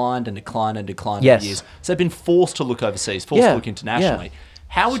declined and declined and declined Yes. for years. So they've been forced to look overseas, forced to look internationally. Yeah.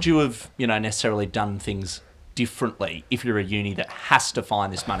 How would you have, necessarily done things differently if you're a uni that has to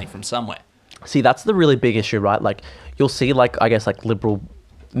find this money from somewhere? See, that's the really big issue, right? Like, you'll see, liberal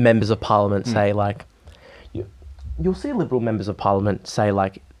members of parliament say, you'll see liberal members of parliament say,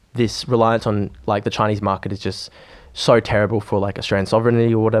 this reliance on, the Chinese market is just so terrible for, Australian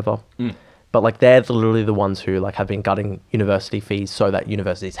sovereignty or whatever. But, they're literally the ones who, have been gutting university fees so that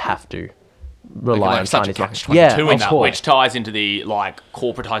universities have to rely on such a Chinese market. catch-22 Yeah, in of that, course. Which ties into the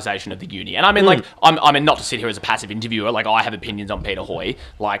corporatization of the uni. And I mean, I mean, not to sit here as a passive interviewer. I have opinions on Peter Hoy.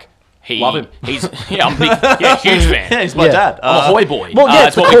 Love him. He's I'm a big, huge fan. Yeah, he's my Yeah. dad. I'm a Hoy boy. Well, yeah,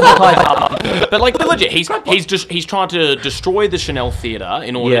 it's it's what we call corporatization. But legit, he's trying to destroy the Chanel Theatre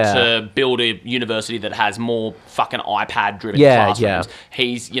in order Yeah. to build a university that has more fucking iPad-driven Yeah, classrooms.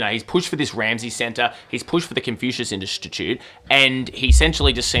 yeah. He's pushed for this Ramsey Centre. He's pushed for the Confucius Institute, and he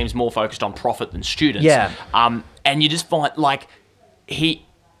essentially just seems more focused on profit than students. Yeah. And you just find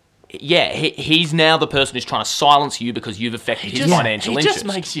he's now the person who's trying to silence you because you've affected his financial He interest. just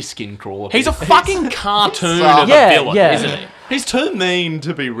makes your skin crawl. He's a bit. fucking cartoon of Yeah, a villain, yeah. isn't he? He's too mean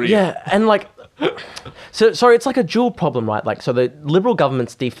to be real. Yeah, and so it's like a dual problem, right? So the liberal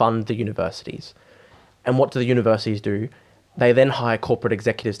governments defund the universities, and what do the universities do? They then hire corporate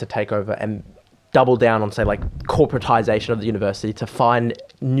executives to take over and double down on, say, corporatization of the university to find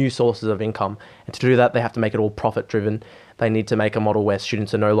new sources of income. And to do that, they have to make it all profit driven. They need to make a model where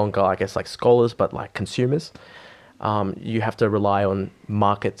students are no longer, scholars, but consumers. You have to rely on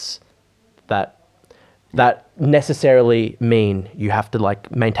markets that necessarily mean you have to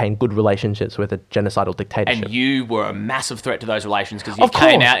maintain good relationships with a genocidal dictatorship. And you were a massive threat to those relations because you Of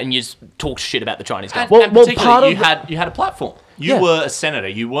came course. out and you talked shit about the Chinese And, government. Well, and part particularly, of you had a platform. You Yeah. were a senator.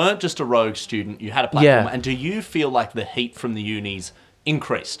 You weren't just a rogue student. You had a platform. Yeah. And do you feel like the heat from the unis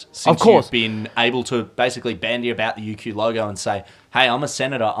increased since course. you've been able to basically bandy about the UQ logo and say, hey, I'm a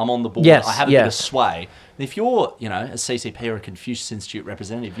senator, I'm on the board, Yes, I have a bit of yes. sway. And if you're, a CCP or a Confucius Institute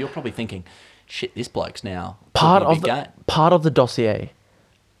representative, you're probably thinking, shit, this bloke's now part talking a of big the game. part of the dossier,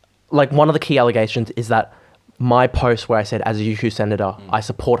 one of the key allegations is that my post where I said, as a UQ senator, I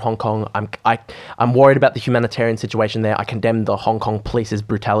support Hong Kong. I'm worried about the humanitarian situation there. I condemn the Hong Kong police's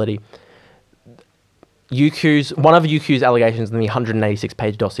brutality. One of UQ's allegations in the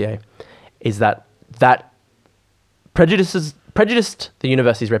 186-page dossier is that prejudiced the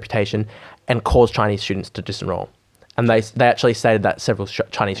university's reputation and caused Chinese students to disenroll. And they actually stated that several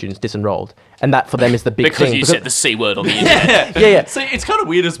Chinese students disenrolled. And that for them is the big because thing. you said the C word on the internet. Yeah. See, it's kind of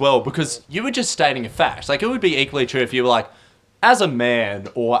weird as well because you were just stating a fact. It would be equally true if you were like, as a man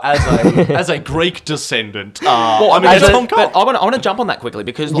or as a Greek descendant, I mean, as it's a- Hong Kong. But I want to jump on that quickly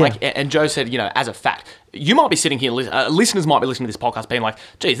because, and Joe said, as a fact, you might be sitting here, listeners might be listening to this podcast being like,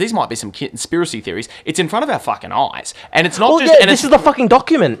 geez, these might be some conspiracy theories. It's in front of our fucking eyes. And it's not Well, just... yeah, and this it's, is the fucking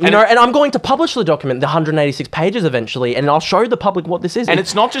document, and and I'm going to publish the document, the 186 pages eventually, and I'll show the public what this is. And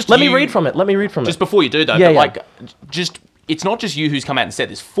it's not just Let me you- read from it. just before you do, though, Yeah, but yeah. like, just... It's not just you who's come out and said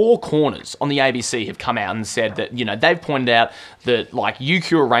this. Four Corners on the ABC have come out and said that, they've pointed out that, like,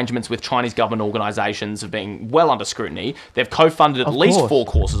 UQ arrangements with Chinese government organisations have been well under scrutiny. They've co-funded at least course. 4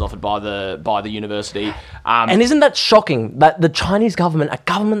 courses offered by the university. And isn't that shocking that the Chinese government, a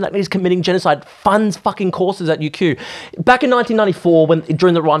government that is committing genocide, funds fucking courses at UQ? Back in 1994,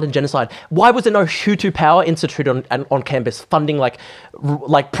 during the Rwandan genocide, why was there no Hutu Power Institute on campus funding like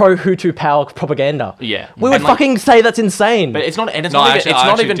pro Hutu Power propaganda? Yeah. we would And, like- fucking say that's insane. But it's not, and it's No, not actually, even, it's I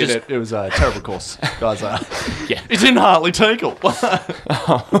not actually even did just. it. It was a terrible course, guys. Yeah. It's in Hartley Teakle.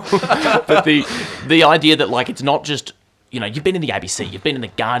 But the idea that, like, it's not just, you've been in the ABC, you've been in the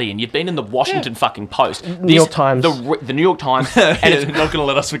Guardian, you've been in the Washington fucking Post, New York Times. the New York Times, and it's Not going to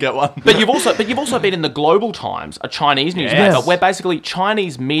let us forget one. But you've also been in the Global Times, a Chinese newspaper, Yes. where basically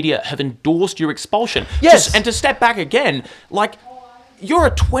Chinese media have endorsed your expulsion. Yes. And to step back again, like, you're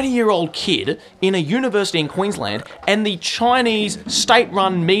a 20-year-old kid in a university in Queensland, and the Chinese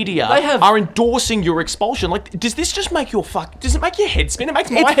state-run media are endorsing your expulsion. Like, does this just make does it make your head spin? It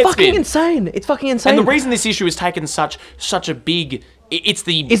makes my it's head fucking spin. insane. It's fucking insane. And the reason this issue has taken such a big... It's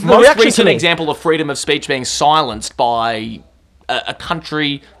the It's the most reaction to recent me. example of freedom of speech being silenced by a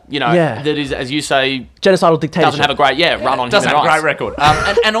country, Yeah. that is, as you say, genocidal dictatorship. doesn't have a great run on doesn't human have a rights. great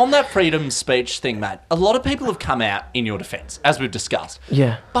record. And on that freedom of speech thing, mate, a lot of people have come out in your defence, as we've discussed.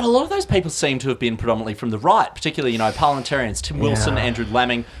 Yeah. But a lot of those people seem to have been predominantly from the right, particularly, parliamentarians, Tim Wilson, Yeah. Andrew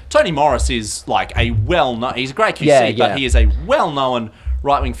Laming. Tony Morris is like a well-known, he's a great QC, Yeah, yeah. but he is a well-known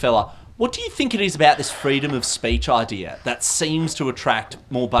right-wing fella. What do you think it is about this freedom of speech idea that seems to attract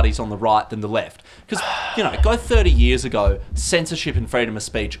more buddies on the right than the left? Because, go 30 years ago, censorship and freedom of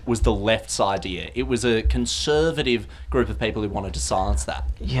speech was the left's idea. It was a conservative group of people who wanted to silence that.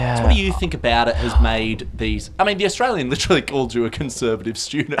 Yeah. So what do you think about it has made these... I mean, The Australian literally called you a conservative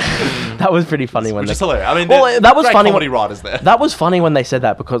student. That was pretty funny when Which they... is hilarious. I mean, Well, there's that was great funny comedy when- writers there. That was funny when they said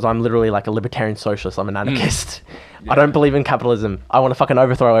that because I'm literally like a libertarian socialist. I'm an anarchist. I don't believe in capitalism. I want to fucking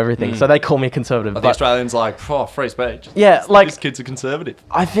overthrow everything. So they call me conservative. But the But Australian's like, free speech. Yeah, like- These kids are conservative.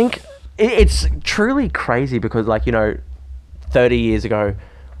 I think it's truly crazy because, 30 years ago,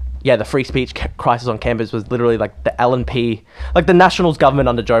 the free speech crisis on campus was literally like the LNP, like the Nationals government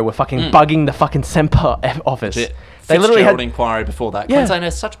under Joe were fucking bugging the fucking Semper office. They literally had inquiry before that. Yeah. Queensland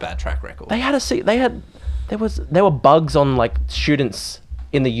has such a bad track record. they had a seat. There were bugs on like students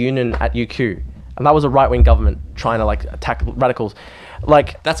in the union at UQ, and that was a right wing government trying to like attack radicals.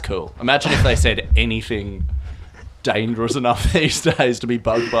 Like That's cool. Imagine if they said anything dangerous enough these days to be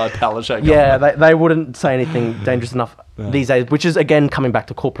bugged by a Palaszczuk yeah, government. they wouldn't say anything dangerous enough these days, which is again coming back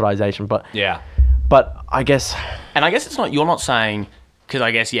to corporatization. But I guess And I guess it's not, you're not saying, because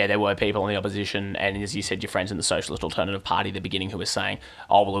I guess, there were people in the opposition, and as you said, your friends in the Socialist Alternative Party at the beginning who were saying,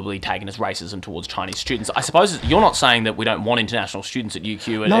 will be taken as racism towards Chinese students. I suppose you're not saying that we don't want international students at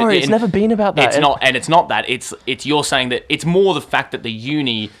UQ. No, it's never been about that. It's not, and it's not that. It's you're saying that it's more the fact that the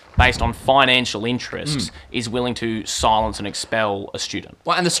uni, based on financial interests, is willing to silence and expel a student.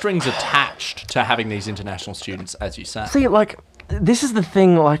 Well, and the strings attached to having these international students, as you say. see, like, this is the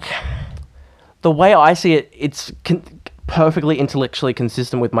thing, like, the way I see it, it's perfectly intellectually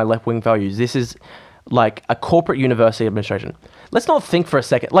consistent with my left-wing values. This is, like, a corporate university administration. Let's not think for a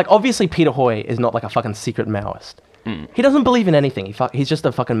second. Like, obviously, Peter Hoy is not, like, a fucking secret Maoist. He doesn't believe in anything. He's just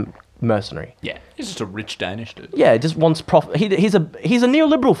a fucking mercenary. Yeah. He's just a rich Danish dude. Yeah, just wants profit. He's a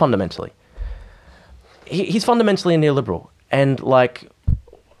neoliberal, fundamentally. He's fundamentally a neoliberal. And, like,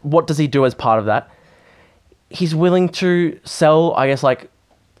 what does he do as part of that? He's willing to sell, I guess, like,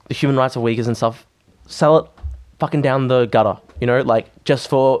 the human rights of Uyghurs and stuff, sell it fucking down the gutter, like, just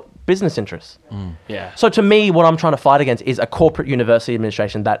for business interests. Yeah. So to me, what I'm trying to fight against is a corporate university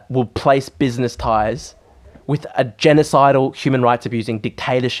administration that will place business ties with a genocidal, human rights abusing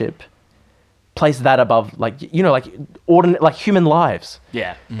dictatorship, place that above, like, like human lives.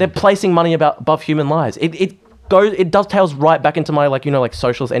 Yeah. They're placing money above human lives. It dovetails right back into my, like,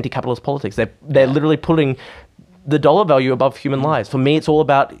 socialist, anti-capitalist politics. They're literally putting the dollar value above human lives. For me, it's all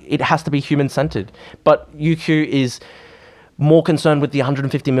about, it has to be human-centered. But UQ is more concerned with the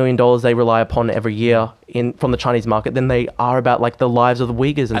 $150 million they rely upon every year from the Chinese market than they are about, like, the lives of the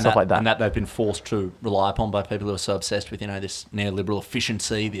Uyghurs and stuff like that. And that they've been forced to rely upon by people who are so obsessed with, this neoliberal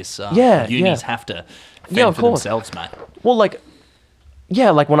efficiency, this Yeah, unis yeah. have to fend Yeah, of for course. themselves, mate. Well, like, yeah,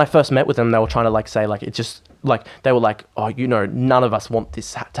 like when I first met with them, they were trying to like say like, it's just like, they were like, oh, you know, none of us want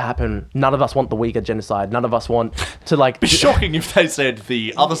this to happen. None of us want the Uyghur genocide. None of us want to like. Be shocking if they said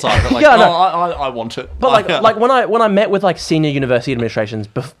the other side, but like, Yeah, no, no. I want it. But like when I met with like senior university administrations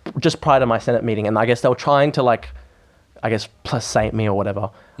just prior to my Senate meeting, and I guess they were trying to like, I guess placate me or whatever.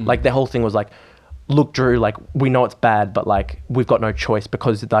 Like their whole thing was like, look, Drew, like we know it's bad, but like we've got no choice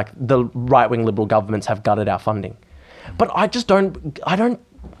because like the right-wing liberal governments have gutted our funding. But I just don't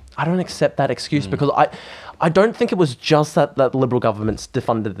accept that excuse because I don't think it was just that liberal governments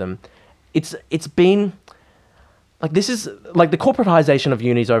defunded them. It's been like, this is like the corporatization of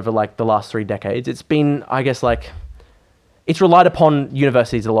unis over like the last 3 decades. It's been, I guess, like it's relied upon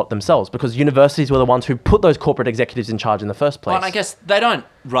universities a lot themselves because universities were the ones who put those corporate executives in charge in the first place. Well, and I guess they don't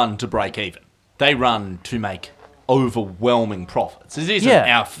run to break even. They run to make overwhelming profits. It isn't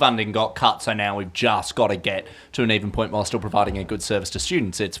our funding got cut, so now we've just got to get to an even point while still providing a good service to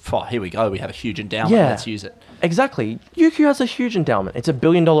students. It's, here we go, we have a huge endowment, let's use it. Exactly. UQ has a huge endowment. It's $1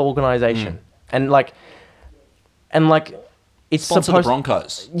 billion organization. And like it's Sponsor the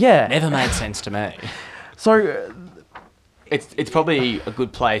Broncos. Yeah. Never made sense to me. So It's probably a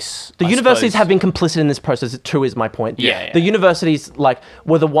good place. the I universities suppose. have been complicit in this process too, is my point. Yeah. The universities like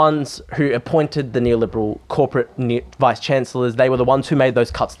were the ones who appointed the neoliberal corporate vice chancellors. They were the ones who made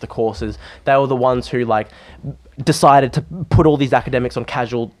those cuts to the courses. They were the ones who like decided to put all these academics on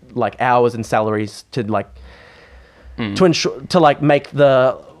casual like hours and salaries to like to ensure to like make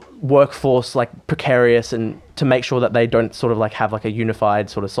the workforce like precarious and to make sure that they don't sort of like have like a unified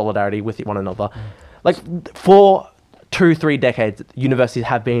sort of solidarity with one another. Like for 2-3 decades, universities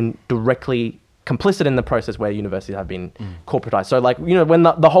have been directly complicit in the process where universities have been corporatized. So like, you know, when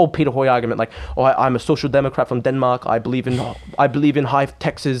the whole Peter Hoy argument, like, oh, I'm a social democrat from Denmark. I believe in high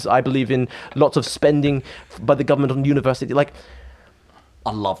taxes. I believe in lots of spending by the government on university. Like,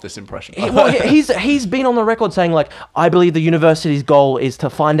 I love this impression. he's been on the record saying like, I believe the university's goal is to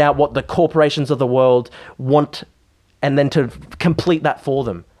find out what the corporations of the world want and then to complete that for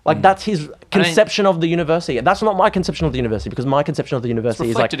them. Like that's his conception of the university. That's not my conception of the university because my conception of the university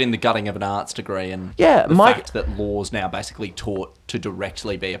is like reflected in the gutting of an arts degree and Yeah, the my- fact that law's now basically taught to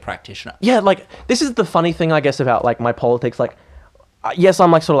directly be a practitioner. yeah, like this is the funny thing I guess about like my politics. Like, yes,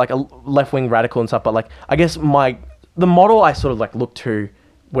 I'm like sort of like a left-wing radical and stuff, but like I guess the model I sort of like look to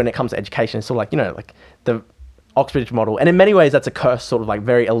when it comes to education is sort of like, you know, like the Oxbridge model, and in many ways that's a cursed sort of like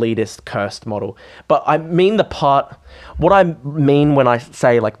very elitist cursed model. But I mean what I mean when I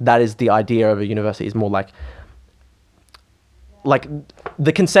say like that is the idea of a university is more like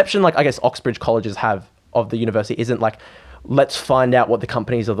the conception like I guess Oxbridge colleges have of the university isn't like let's find out what the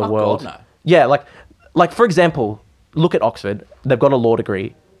companies of the world. God, no. Yeah, like for example, look at Oxford. They've got a law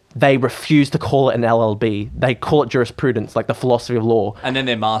degree. They refuse to call it an LLB. They call it jurisprudence, like the philosophy of law. And then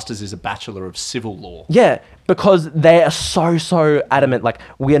their master's is a Bachelor of Civil Law. Yeah, because they are so adamant. Like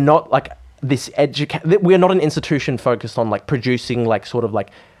we are not like this we are not an institution focused on like producing like sort of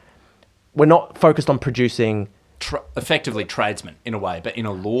like we're not focused on producing Effectively tradesmen in a way, but in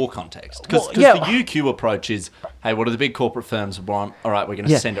a law context. Because Well, yeah. the UQ approach is, hey, what do the big corporate firms want? All right, we're going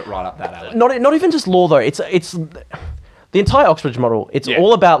to send it right up that alley. not even just law though. It's the entire Oxbridge model. It's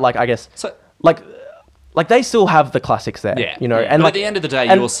all about like I guess So- like they still have the classics there. Yeah, you know, and and but like at the end of the day,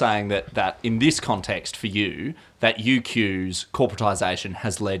 and- you're saying that in this context for you, that UQ's corporatization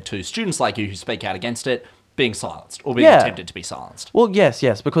has led to students like you who speak out against it being silenced or being attempted to be silenced. Well,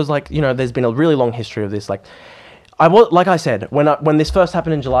 yes, because like you know, there's been a really long history of this. Like I said, when this first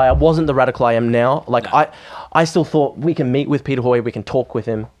happened in July, I wasn't the radical I am now. Like I still thought we can meet with Peter Hoy, we can talk with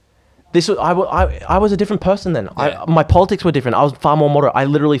him. I was a different person then. Yeah. My politics were different. I was far more moderate. I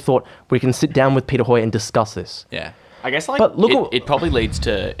literally thought we can sit down with Peter Hoy and discuss this. Yeah. I guess like But look it probably leads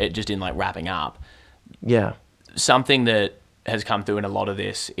to it just in like wrapping up. Yeah. Something that has come through in a lot of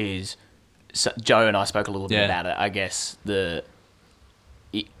this is Joe and I spoke a little bit Yeah. about it. I guess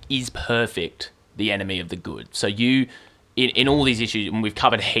is perfect the enemy of the good. So you in all these issues, and we've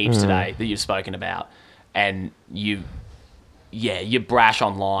covered heaps today that you've spoken about, and you're brash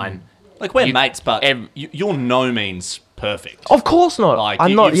online. Like we're You- mates, but ev- you're no means perfect. Of course not. Like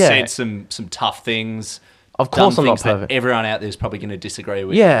I'm you, not. you've Yeah. said some tough things. Of course done I'm not things that perfect. everyone out there is probably going to disagree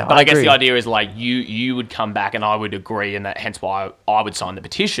with. Yeah. But I guess agree. the idea is like you would come back and I would agree, and that hence why I would sign the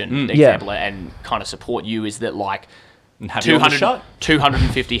petition, the Yeah. example, and kind of support you is that like And have you on the show.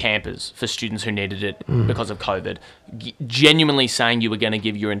 250 hampers for students who needed it Mm. because of COVID. Genuinely saying you were going to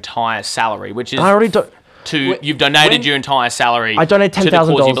give your entire salary, which is I already do. you've donated your entire salary. I donate to the cause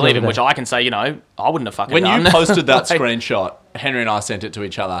you $10,000 believe in, over which there. I can say, I wouldn't have fucking When done. you posted that Like, screenshot, Henry and I sent it to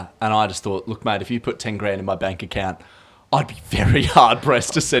each other, and I just thought, look, mate, if you put 10 grand in my bank account, I'd be very hard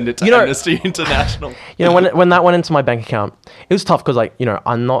pressed to send it to You know- Amnesty International. You know, when that went into my bank account, it was tough because, like, you know,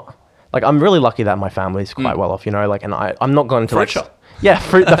 I'm really lucky that my family's quite well off, you know, like, and I'm not going to Fruit like, shop. yeah,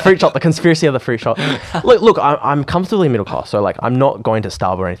 the fruit shop, the conspiracy of the fruit shop. Look, I'm comfortably middle class, so like, I'm not going to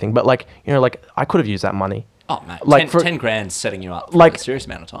starve or anything, but like, you know, like, I could have used that money. Oh, mate. Like, 10 grand setting you up for like- a serious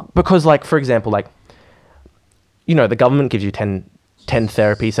amount of time. Because, like, for example, like, you know, the government gives you 10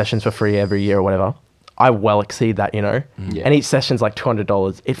 therapy sessions for free every year or whatever. I well exceed that, you know? Yeah. And each session's like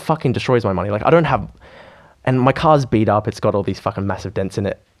 $200. It fucking destroys my money. Like, I don't have... And my car's beat up. It's got all these fucking massive dents in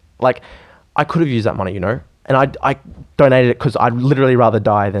it. Like, I could have used that money, you know? And I donated it because I'd literally rather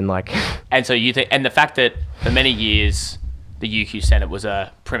die than, like... And so you think, and the fact that for many years the UQ Senate was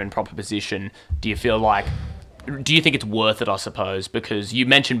a prim and proper position, do you think it's worth it, I suppose? Because you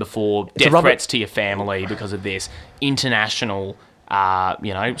mentioned before death threats to your family because of this, international,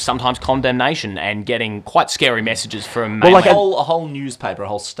 you know, sometimes condemnation and getting quite scary messages from Well, like a whole newspaper, a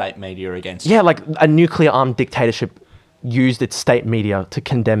whole state media against you. Yeah, like, a nuclear armed dictatorship used its state media to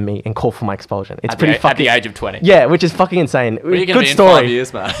condemn me and call for my expulsion. It's pretty at fucking... the age of 20. Yeah, which is fucking insane. Where are you going to Good be in story. 5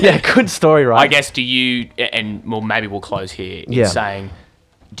 years, mate? Yeah, good story, right? I guess, do you, and well, maybe we'll close here in Yeah. saying,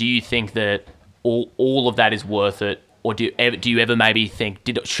 do you think that all of that is worth it? Or do you ever maybe think,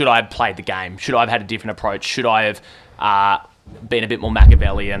 should I have played the game? Should I have had a different approach? Should I have been a bit more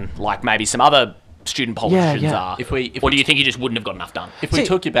Machiavellian, like maybe some other student politicians yeah. are? If we or do you think you just wouldn't have got enough done? If we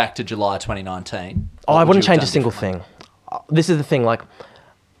took you back to July 2019... Oh, what I would wouldn't you have change a done single differently? thing. This is the thing, like,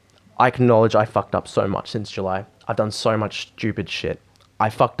 I acknowledge I fucked up so much since July. I've done so much stupid shit. I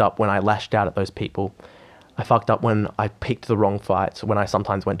fucked up when I lashed out at those people. I fucked up when I picked the wrong fights, when I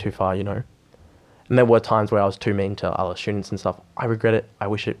sometimes went too far, you know? And there were times where I was too mean to other students and stuff. I regret it. I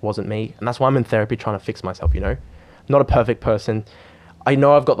wish it wasn't me. And that's why I'm in therapy trying to fix myself, you know? I'm not a perfect person. I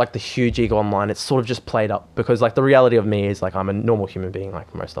know I've got, like, the huge ego online. It's sort of just played up because, like, the reality of me is, like, I'm a normal human being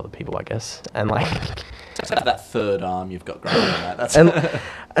like most other people, I guess. And, like... Except for that third arm you've got growing on that. That's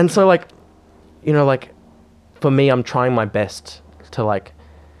and so, like, you know, like, for me, I'm trying my best to, like,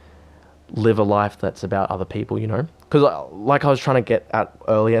 live a life that's about other people, you know? Because, like I was trying to get at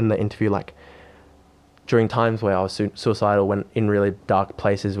earlier in the interview, like, during times where I was suicidal, went in really dark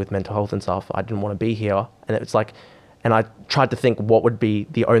places with mental health and stuff, I didn't want to be here. And it's like, and I tried to think what would be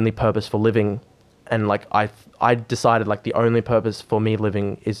the only purpose for living. And, like, I decided, like, the only purpose for me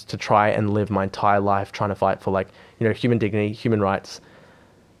living is to try and live my entire life trying to fight for, like, you know, human dignity, human rights.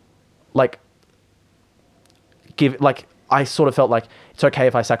 Like, I sort of felt like it's okay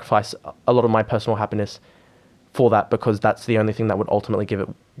if I sacrifice a lot of my personal happiness for that, because that's the only thing that would ultimately give it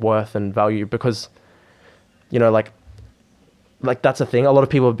worth and value. Because, you know, like that's a thing. A lot of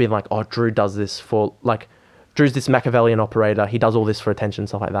people have been like, oh, Drew does this for, like, Drew's this Machiavellian operator. He does all this for attention,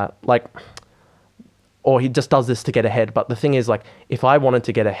 stuff like that. Like, or he just does this to get ahead. But the thing is, like, if I wanted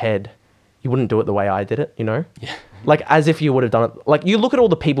to get ahead, you wouldn't do it the way I did it, you know? Yeah. Like, as if you would have done it. Like, you look at all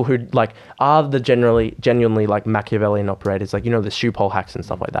the people who, like, are the genuinely, like, Machiavellian operators, like, you know, the shoe pole hacks and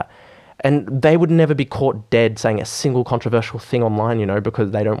stuff like that. And they would never be caught dead saying a single controversial thing online, you know,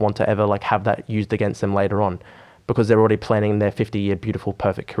 because they don't want to ever, like, have that used against them later on, because they're already planning their 50-year beautiful,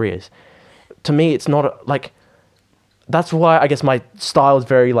 perfect careers. To me, it's not, like... That's why I guess my style is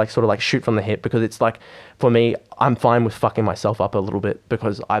very, like, sort of like shoot from the hip, because it's like, for me, I'm fine with fucking myself up a little bit,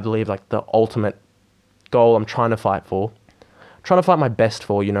 because I believe, like, the ultimate goal I'm trying to fight my best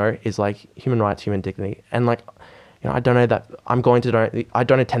for, you know, is, like, human rights, human dignity. And, like, you know, I donated that. I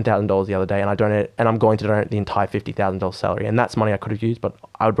donated $10,000 the other day, and I'm going to donate the entire $50,000 salary. And that's money I could have used, but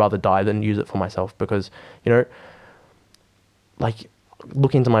I would rather die than use it for myself, because, you know, like,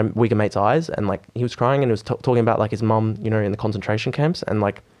 look into my weaker mate's eyes, and, like, he was crying and he was talking about, like, his mum, you know, in the concentration camps, and,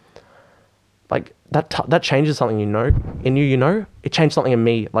 like that changes something, you know, in you, you know, it changed something in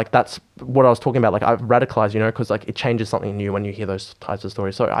me. Like, that's what I was talking about. Like, I've radicalized, you know, because, like, it changes something in you when you hear those types of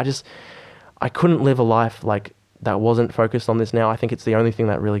stories. So I couldn't live a life, like, that wasn't focused on this now. I think it's the only thing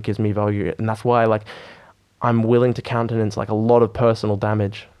that really gives me value, and that's why, like, I'm willing to countenance, like, a lot of personal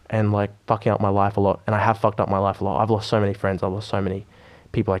damage and, like, fucking up my life a lot. And I have fucked up my life a lot. I've lost so many friends. I've lost so many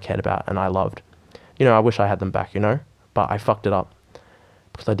people I cared about and I loved. You know, I wish I had them back, you know? But I fucked it up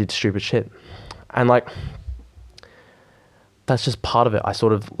because I did stupid shit. And, like, that's just part of it. I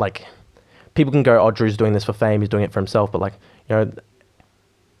sort of, like... People can go, oh, Drew's doing this for fame. He's doing it for himself. But, like, you know...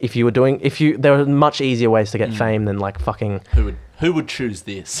 There are much easier ways to get fame than, like, fucking... Who would choose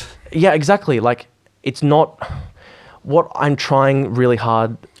this? Yeah, exactly. Like, it's not... What I'm trying really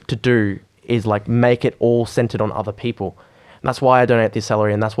hard to do is, like, make it all centered on other people. And that's why I donate this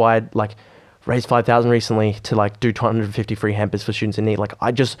salary, and that's why I, like, raised $5,000 recently to, like, do 250 free hampers for students in need. Like,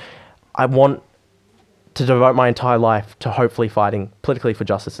 I want to devote my entire life to hopefully fighting politically for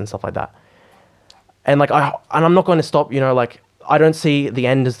justice and stuff like that. And like I'm not going to stop. You know, like I don't see the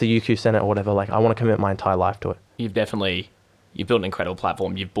end as the UQ Senate or whatever. Like I want to commit my entire life to it. You've built an incredible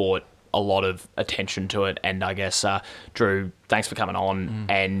platform. You've brought a lot of attention to it, and I guess Drew, thanks for coming on,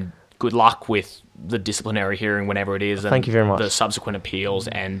 and good luck with the disciplinary hearing whenever it is. Thank you very much. The subsequent appeals,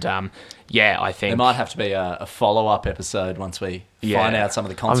 and I think There might have to be a follow-up episode once we find out some of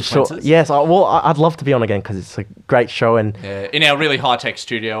the I'm consequences. sure. Yes. I'd love to be on again because it's a great show. And In our really high-tech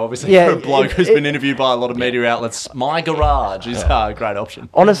studio, obviously, Yeah, for a bloke who's it- been interviewed by a lot of media outlets, my garage is a great option.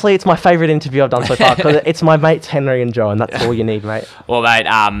 honestly, it's my favorite interview I've done so far because it's my mates Henry and Joe, and that's all you need, mate. Well, mate,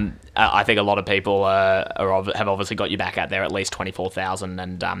 I think a lot of people have obviously got you back out there, at least 24,000.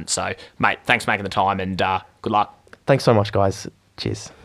 And so, mate, thanks for making the time, and good luck. Thanks so much, guys. Cheers.